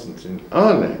constants in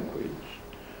our language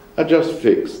are just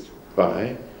fixed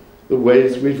by the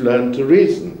ways we've learned to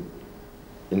reason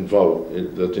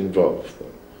that involve them.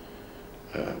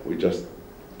 We just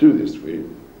do this. We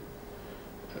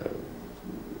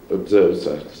observe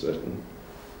certain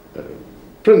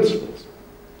principles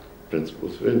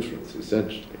of inference,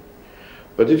 essentially.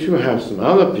 But if you have some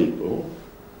other people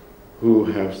who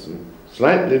have some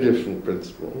slightly different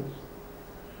principles,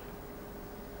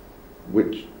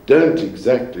 which don't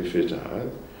exactly fit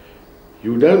ours,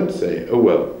 you don't say, oh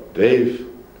well, they've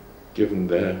given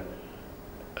their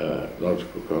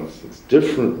logical constants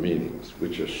different meanings,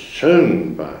 which are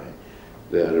shown by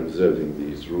their observing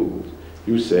these rules.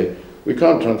 You say, we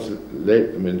can't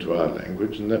translate them into our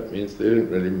language, and that means they don't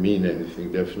really mean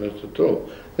anything definite at all.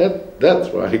 That's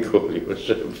why I call you a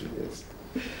chauvinist.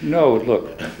 No,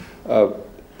 look,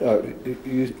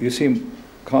 you seem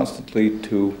constantly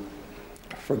to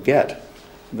forget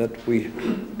that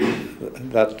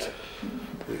that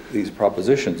these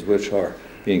propositions, which are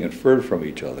being inferred from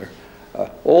each other,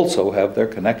 also have their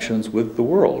connections with the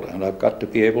world, and I've got to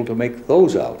be able to make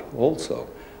those out also.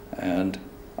 And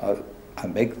I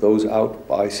make those out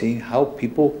by seeing how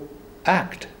people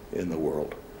act in the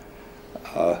world.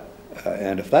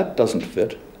 And if that doesn't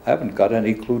fit, I haven't got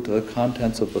any clue to the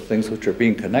contents of the things which are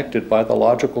being connected by the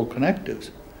logical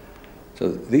connectives. So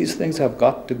these things have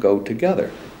got to go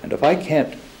together. And if I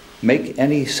can't make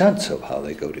any sense of how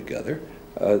they go together,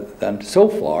 then so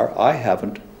far I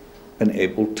haven't been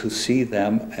able to see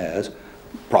them as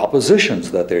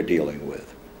propositions that they're dealing with.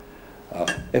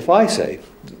 If I say,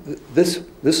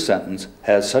 this sentence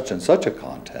has such and such a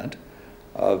content,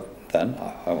 then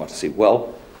I want to see,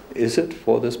 well, is it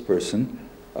for this person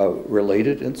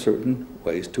related in certain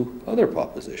ways to other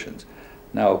propositions?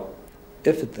 Now,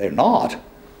 if they're not,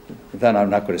 then I'm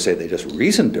not going to say they just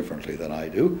reason differently than I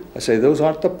do. I say those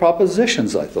aren't the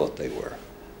propositions I thought they were.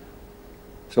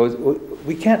 So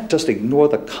we can't just ignore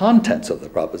the contents of the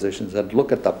propositions and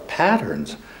look at the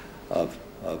patterns of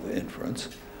inference,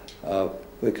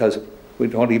 because we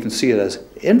don't even see it as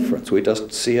inference. We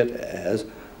just see it as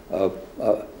a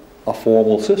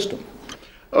formal system.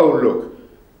 Oh, look,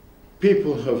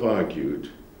 people have argued,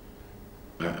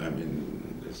 I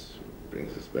mean, this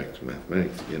brings us back to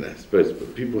mathematics again, I suppose,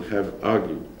 but people have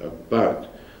argued about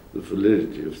the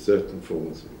validity of certain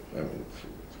forms of,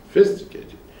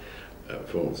 sophisticated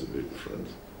forms of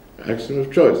inference. Axiom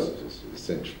of choice is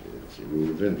essentially, it's a rule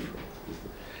of inference.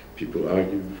 People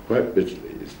argue quite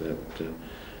bitterly, is that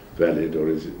valid or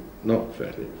is it not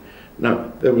valid?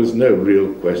 Now, there was no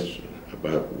real question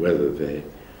about whether they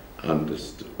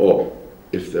understood, or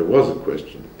if there was a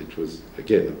question, it was,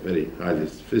 again, a very highly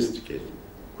sophisticated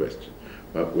question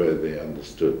about whether they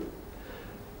understood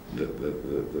the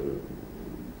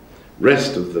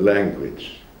rest of the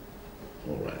language.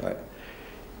 All right.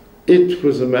 It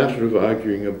was a matter of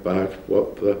arguing about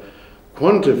what the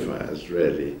quantifiers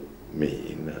really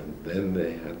mean, and then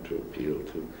they had to appeal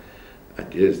to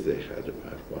ideas they had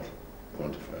about what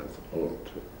quantifiers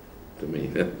ought to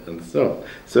mean, and so on.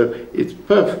 So it's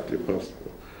perfectly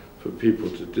possible for people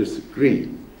to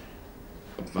disagree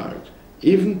about,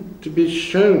 even to be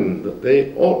shown that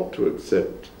they ought to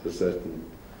accept a certain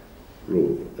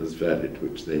rule as valid,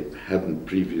 which they hadn't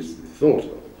previously thought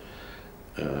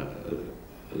of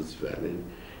as valid,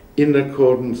 in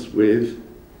accordance with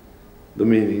the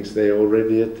meanings they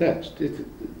already attached to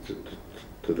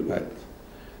the words.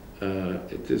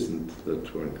 It isn't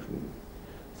that one can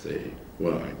say,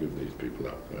 well, I give these people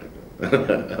up.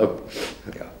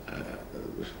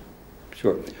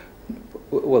 Sure.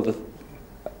 Well,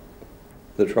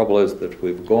 the trouble is that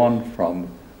we've gone from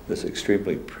this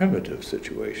extremely primitive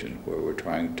situation where we're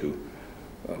trying to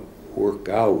work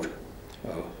out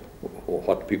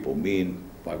what people mean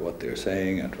by what they're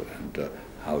saying and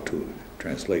how to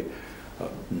translate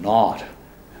not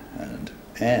and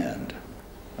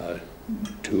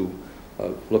to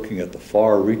looking at the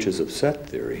far reaches of set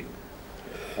theory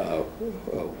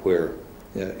where,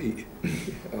 I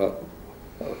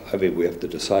mean, we have to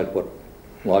decide what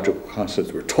logical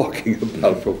constants we're talking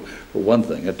about for one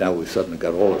thing, and now we've suddenly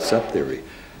got all the set theory.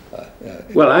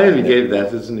 Well, I only gave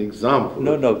that as an example.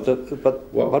 No,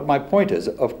 but my point is,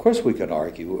 of course we can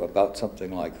argue about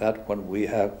something like that when we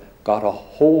have got a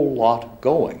whole lot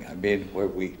going. I mean, where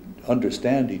we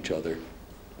understand each other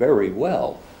very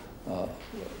well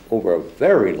over a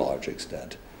very large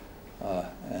extent.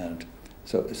 And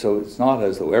so it's not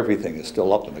as though everything is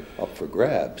still up for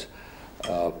grabs.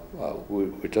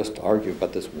 We just argue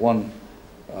about this one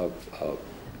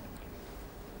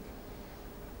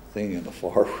thing in the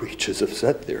far reaches of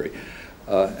set theory.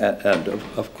 And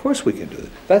of course we can do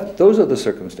that. Those are the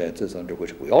circumstances under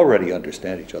which we already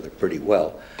understand each other pretty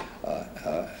well.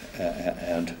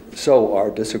 And so our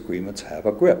disagreements have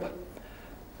a grip.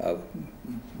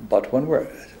 But when we're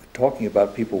talking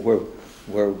about people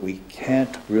where we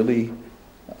can't really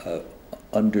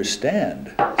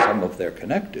understand some of their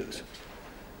connectives,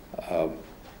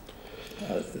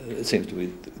 it seems to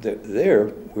me that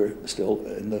there we're still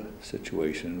in the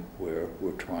situation where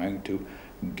we're trying to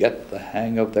get the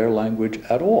hang of their language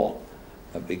at all.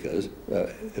 Because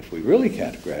if we really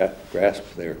can't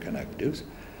grasp their connectives,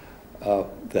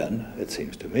 then it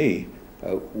seems to me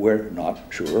we're not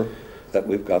sure that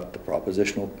we've got the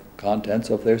propositional contents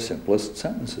of their simplest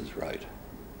sentences right.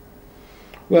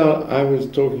 Well, I was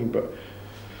talking about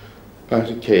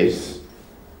a case,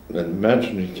 an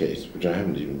imaginary case, which I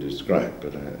haven't even described,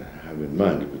 but I have in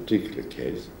mind a particular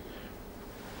case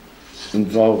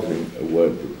involving a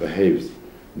word that behaves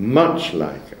much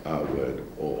like our word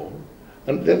or,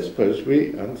 and let's suppose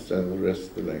we understand the rest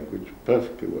of the language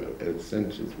perfectly well, as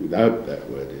sentences without that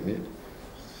word in it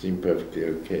seem perfectly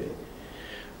okay.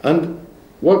 And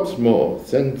what's more,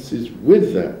 sentences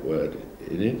with that word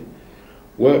in it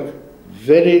work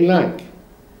very like,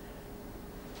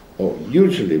 or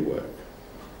usually work,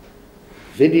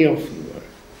 very often work,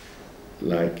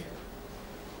 like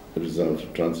the result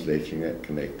of translating that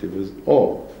connective as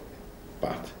or.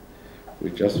 But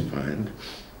we just find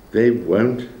they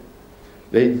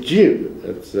jib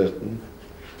at certain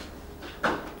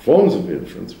forms of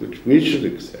inference which we should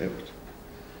accept,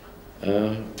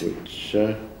 which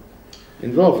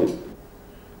involve it.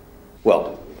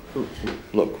 Well,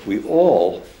 look, we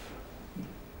all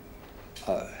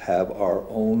have our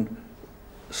own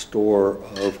store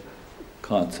of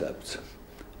concepts,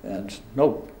 and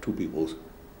no two peoples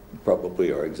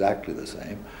probably are exactly the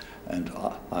same. And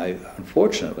I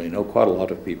unfortunately know quite a lot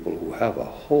of people who have a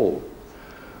whole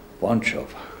bunch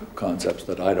of concepts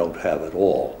that I don't have at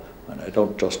all. And I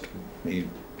don't just mean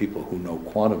people who know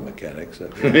quantum mechanics, I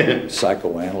mean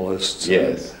psychoanalysts,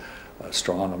 yes, and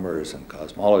astronomers and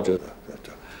cosmologists.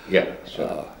 Yeah,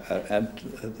 sure. And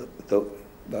the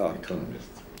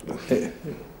economists.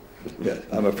 yes,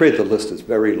 I'm afraid the list is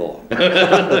very long.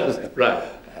 Right.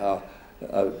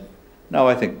 Now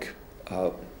I think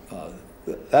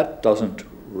that doesn't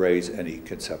raise any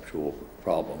conceptual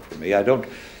problem for me. I don't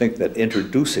think that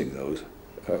introducing those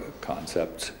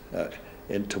concepts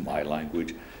into my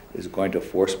language is going to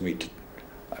force me to,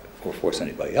 or force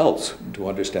anybody else to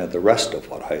understand the rest of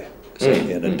what I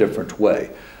say in a different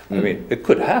way. I mean, it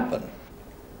could happen.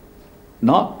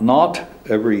 Not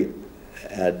every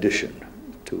addition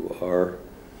to our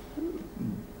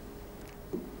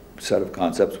set of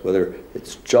concepts, whether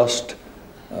it's just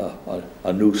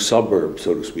a new suburb,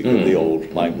 so to speak, of the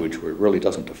old language, where it really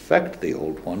doesn't affect the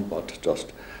old one, but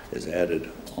just is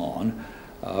added on,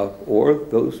 or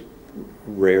those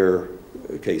rare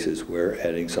cases where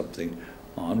adding something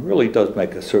on really does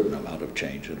make a certain amount of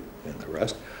change in the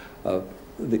rest.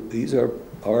 These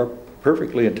are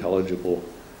perfectly intelligible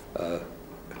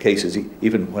cases,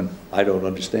 even when I don't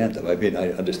understand them. I mean,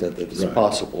 I understand that it's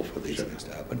possible for these things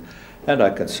to happen. And I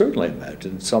can certainly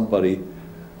imagine somebody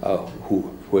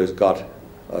who has got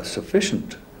a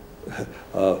sufficient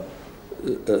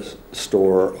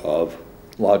store of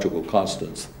logical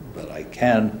constants that I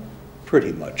can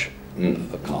pretty much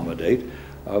accommodate,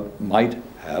 might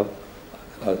have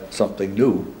something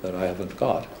new that I haven't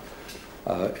got,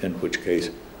 in which case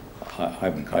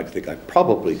I think I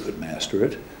probably could master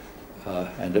it,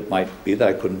 and it might be that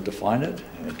I couldn't define it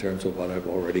in terms of what I've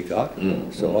already got,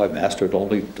 so I mastered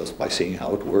only just by seeing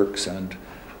how it works and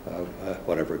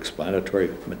whatever explanatory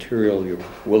material you're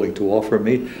willing to offer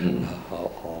me,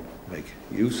 I'll make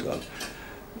use of.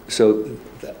 So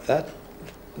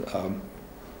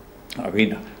I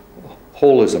mean,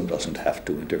 holism doesn't have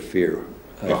to interfere,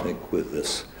 I think, with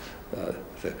this.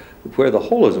 Where the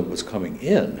holism was coming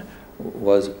in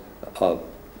was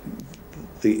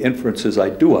the inferences I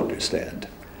do understand,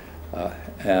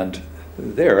 and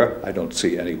there, I don't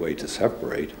see any way to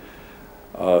separate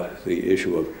the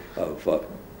issue of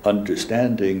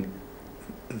understanding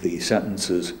the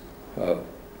sentences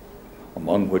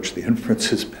among which the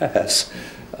inferences pass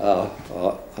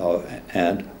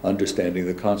and understanding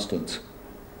the constants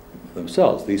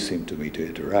themselves. These seem to me to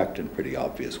interact in pretty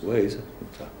obvious ways.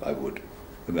 I would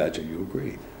imagine you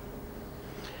agree.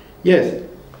 Yes.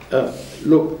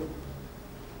 Look,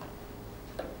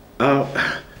 I'll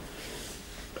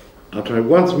try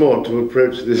once more to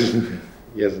approach this,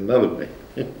 yes, another way.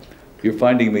 You're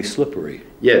finding me slippery.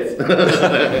 Yes,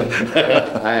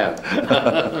 I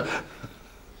am.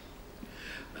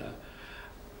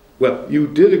 Well, you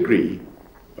did agree,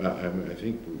 I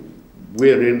think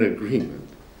we're in agreement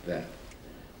that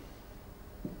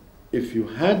if you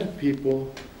had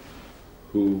people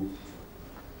who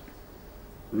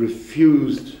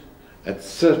refused at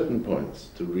certain points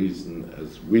to reason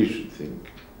as we should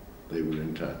think they were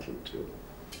entitled to,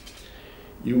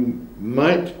 you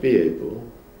might be able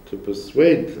to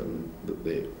persuade them that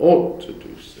they ought to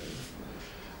do so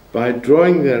by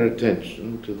drawing their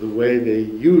attention to the way they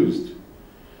used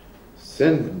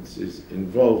sentences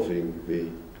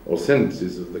involving or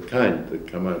sentences of the kind that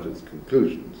come out as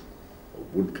conclusions, or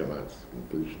would come out as a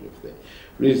conclusion if they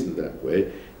reasoned that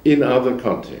way, in other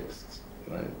contexts.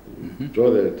 Right? You draw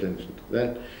their attention to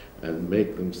that and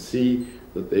make them see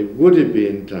that they would be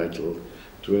entitled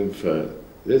to infer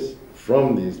this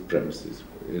from these premises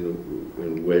in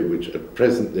a way which at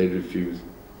present they refuse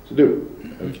to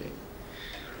do. Okay.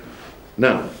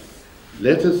 Now,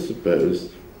 let us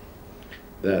suppose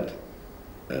that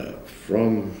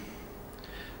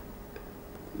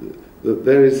that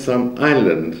there is some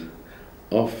island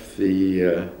off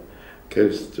the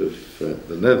coast of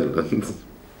the Netherlands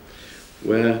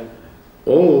where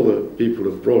all the people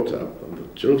are brought up, and the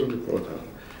children are brought up,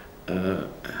 and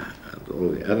all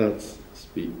the adults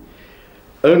speak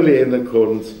only in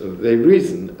accordance, they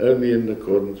reason only in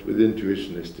accordance with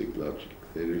intuitionistic logic.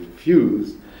 They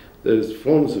refuse those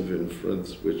forms of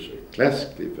inference which are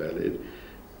classically valid,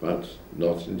 but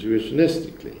not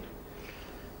intuitionistically.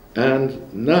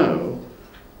 And now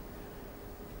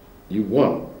you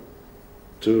want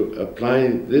to apply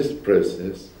this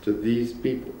process to these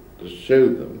people, to show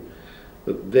them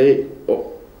that they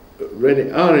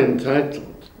really are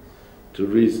entitled to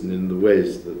reason in the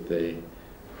ways that they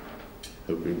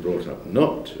have been brought up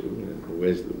not to, in the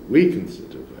ways that we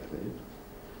consider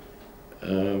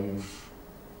valid.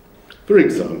 For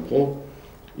example,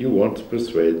 you want to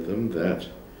persuade them that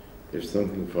if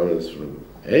something follows from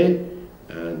A,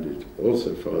 and it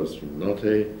also follows from not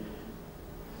A,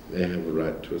 they have a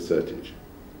right to assert it.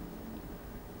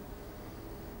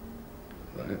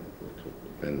 Right?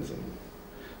 It depends on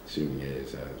assuming A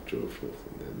is either true or false.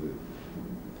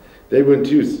 They won't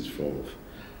use this form of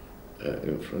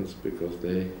inference because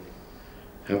they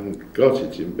haven't got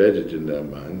it embedded in their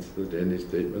minds that any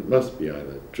statement must be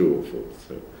either true or false.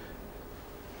 So,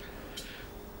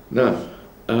 now,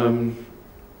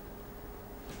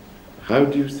 how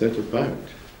do you set about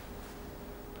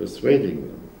persuading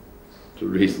them to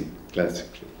reason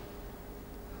classically?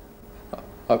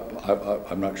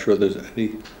 I'm not sure there's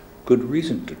any good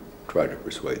reason to try to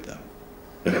persuade them.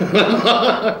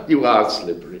 You are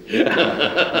slippery.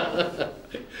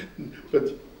 But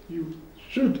you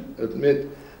should admit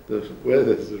that where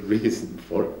there's a reason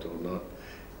for it or not,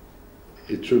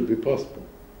 it should be possible.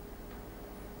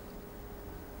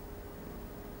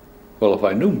 Well, if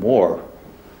I knew more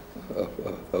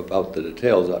about the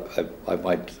details, I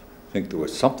might think there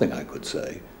was something I could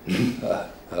say.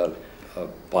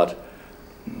 But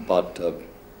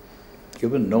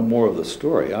given no more of the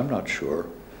story, I'm not sure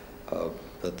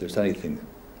that there's anything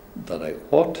that I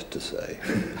ought to say.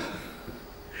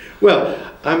 Well,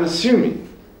 I'm assuming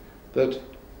that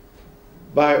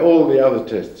by all the other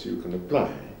tests you can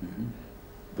apply,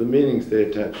 the meanings they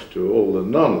attach to all the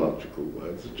non-logical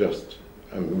words are just,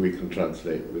 I mean, we can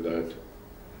translate without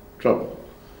trouble.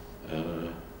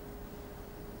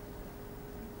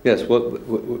 Yes, well,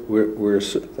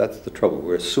 that's the trouble.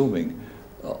 We're assuming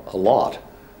a lot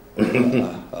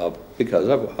because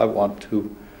I want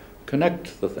to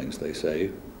connect the things they say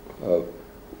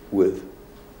with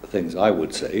things I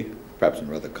would say, perhaps in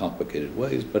rather complicated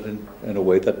ways, but in a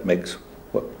way that makes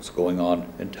what's going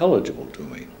on intelligible to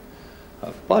me.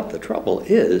 But the trouble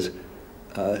is,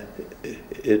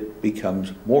 it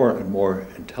becomes more and more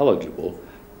intelligible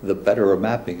the better a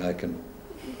mapping I can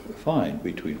find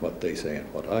between what they say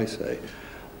and what I say.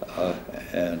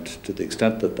 And to the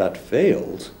extent that that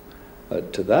fails,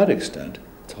 to that extent,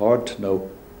 it's hard to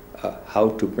know how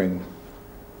to bring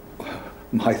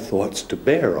my thoughts to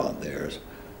bear on theirs.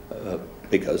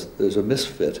 because there's a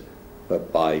misfit,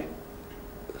 but by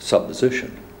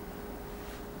supposition.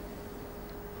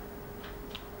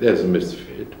 There's a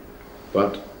misfit,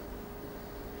 but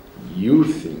you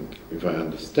think, if I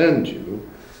understand you,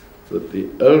 that the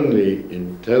only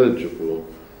intelligible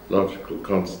logical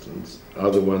constants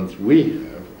are the ones we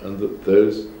have, and that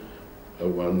those are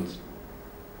ones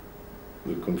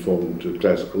that conform to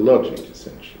classical logic,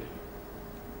 essentially.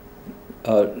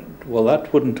 Well,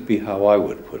 that wouldn't be how I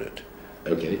would put it.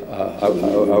 Okay.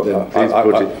 Then please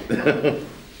put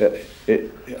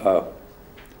it.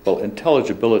 Well,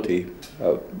 intelligibility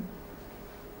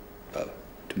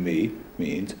to me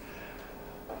means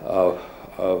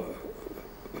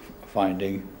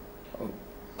finding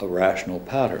a rational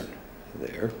pattern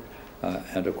there,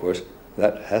 and of course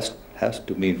that has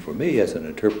to mean for me as an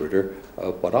interpreter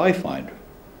what I find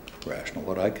rational,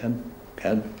 what I can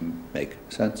make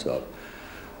sense of.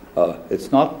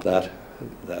 It's not that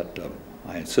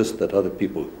I insist that other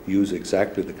people use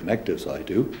exactly the connectives I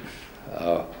do.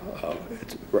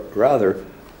 It's rather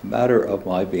a matter of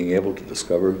my being able to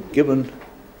discover, given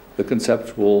the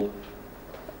conceptual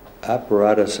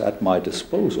apparatus at my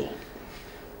disposal,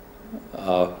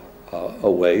 a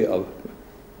way of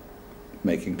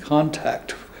making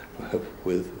contact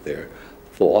with their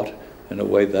thought in a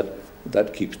way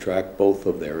that keeps track both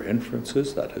of their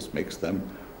inferences, that is, makes them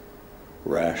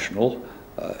rational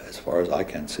as far as I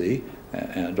can see,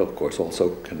 and of course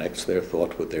also connects their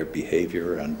thought with their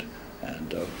behavior and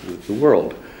with the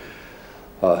world.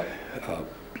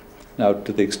 Now,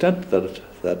 to the extent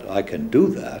that I can do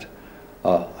that,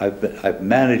 I've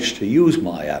managed to use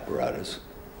my apparatus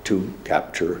to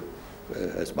capture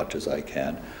as much as I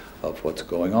can of what's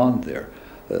going on there.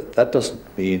 That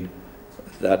doesn't mean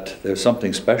that there's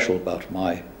something special about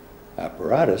my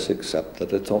apparatus, except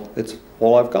that it's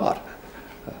all I've got.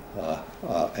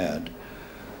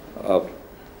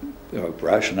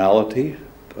 Rationality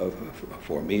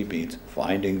for me means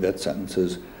finding that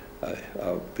sentences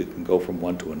we can go from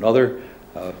one to another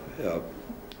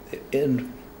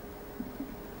in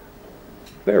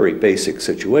very basic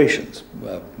situations,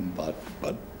 but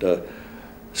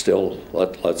still,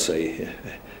 let's say,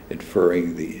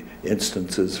 inferring the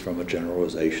instances from a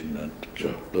generalization and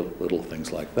Sure. little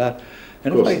things like that.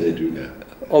 And of course they do that.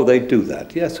 Oh, they do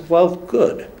that. Yes. Well,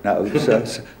 good. Now,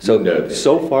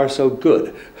 so far, so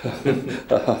good.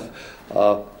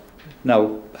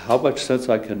 Now, how much sense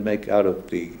I can make out of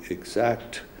the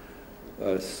exact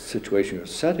situation you're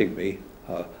setting me,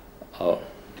 I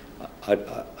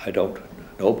don't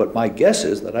know. But my guess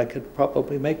is that I could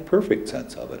probably make perfect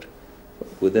sense of it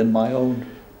within my own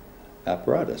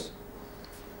apparatus.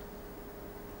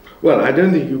 Well, I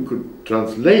don't think you could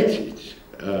translate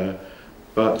it,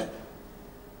 but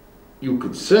you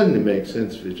could certainly make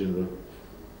sense of it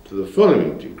to the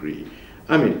following degree.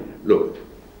 I mean, look,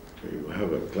 you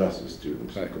have a class of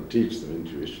students who can teach them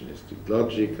intuitionistic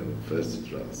logic, and at first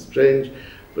it's rather strange,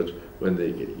 but when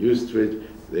they get used to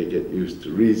it, they get used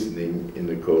to reasoning in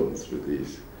accordance with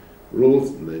these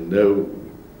rules, and they know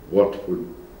what would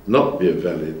not be a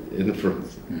valid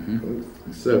inference.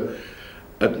 Mm-hmm. So,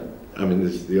 I mean,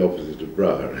 this is the opposite of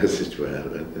Brouwer, as it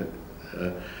were.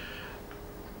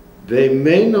 They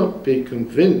may not be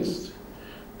convinced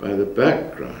by the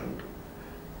background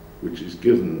which is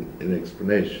given in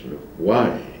explanation of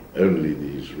why only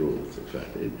these rules are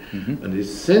valid, mm-hmm. and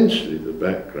essentially the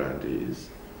background is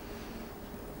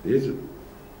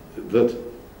that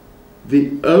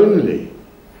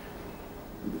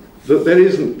that there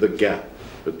isn't the gap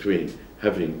between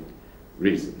having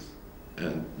reasons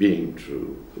and being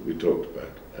true that we talked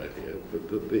about earlier, but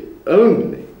that the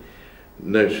only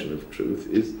notion of truth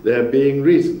is there being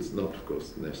reasons, not of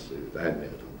course necessarily that I know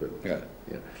them, but yeah.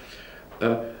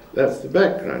 That's the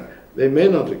background. They may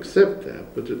not accept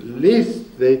that, but at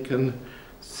least they can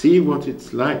see what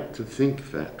it's like to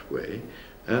think that way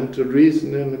and to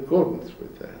reason in accordance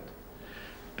with that.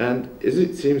 And as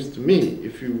it seems to me,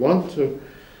 if you want to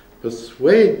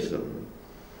persuade them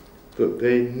that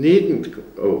they needn't,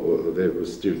 well, they were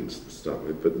students to start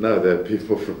with, but now they're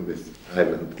people from this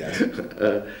island.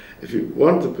 If you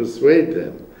want to persuade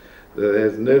them that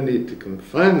there's no need to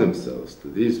confine themselves to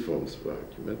these forms of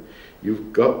argument,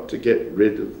 you've got to get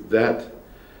rid of that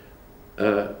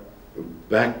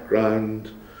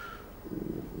background,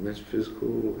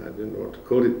 metaphysical, I don't know what to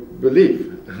call it, belief,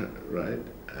 right?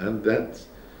 And that's,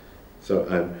 so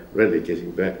I'm really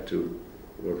getting back to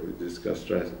what we discussed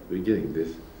right at the beginning,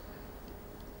 this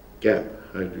gap.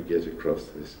 How do we get across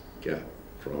this gap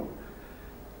from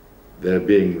there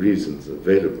being reasons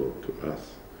available to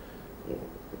us, or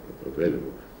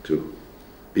available to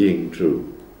being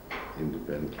true,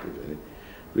 independently of any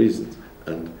reasons?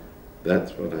 And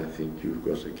that's what I think you've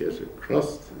got to get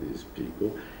across to these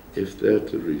people if they're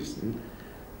to reason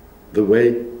the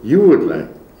way you would like,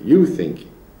 you think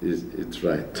it's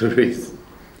right to reason.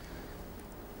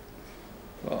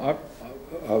 Well,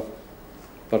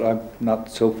 but I'm not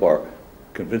so far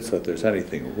convinced that there's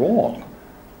anything wrong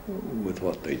with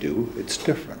what they do. It's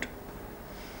different.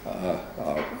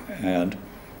 And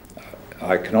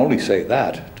I can only say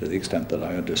that to the extent that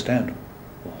I understand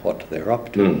what they're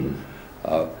up to.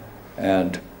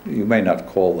 And you may not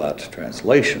call that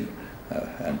translation,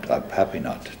 and I'm happy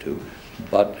not to,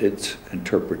 but it's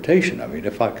interpretation. I mean,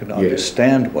 if I can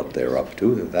understand what they're up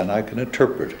to, then I can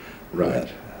interpret that.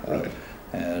 Right.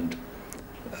 And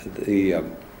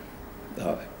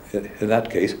in that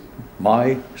case,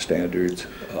 my standards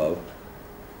of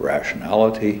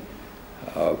rationality,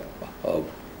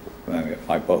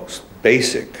 my most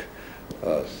basic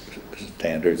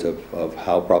standards of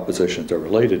how propositions are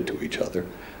related to each other,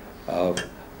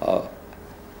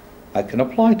 I can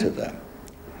apply to them.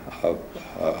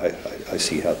 I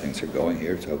see how things are going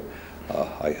here, so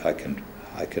I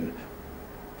can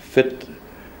fit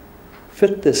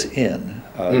this in,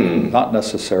 not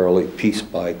necessarily piece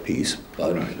by piece,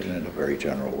 but in a very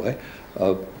general way.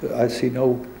 I see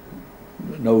no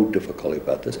difficulty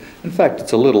about this. In fact,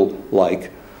 it's a little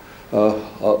like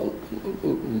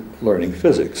learning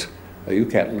physics. You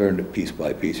can't learn it piece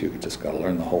by piece. You've just got to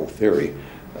learn the whole theory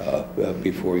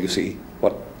before you see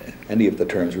what any of the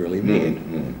terms really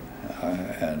mean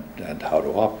and how to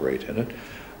operate in it.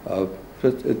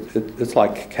 It's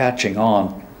like catching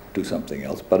on to something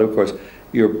else. But of course,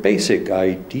 your basic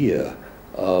idea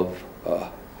of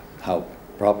how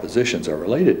propositions are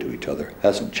related to each other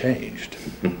hasn't changed.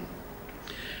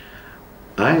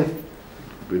 I would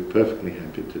be perfectly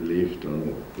happy to leave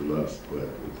Donald the last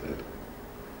word with that.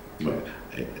 Well,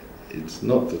 it's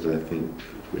not that I think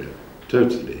that we're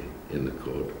totally in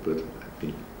accord, but I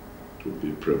think it would be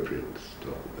appropriate to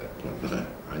stop at that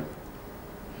point.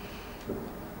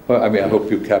 Well, I mean, I hope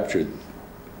you captured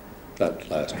that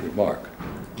last remark.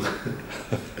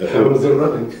 How was it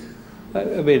running?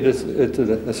 I mean, it's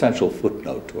an essential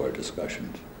footnote to our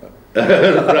discussions.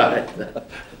 Right.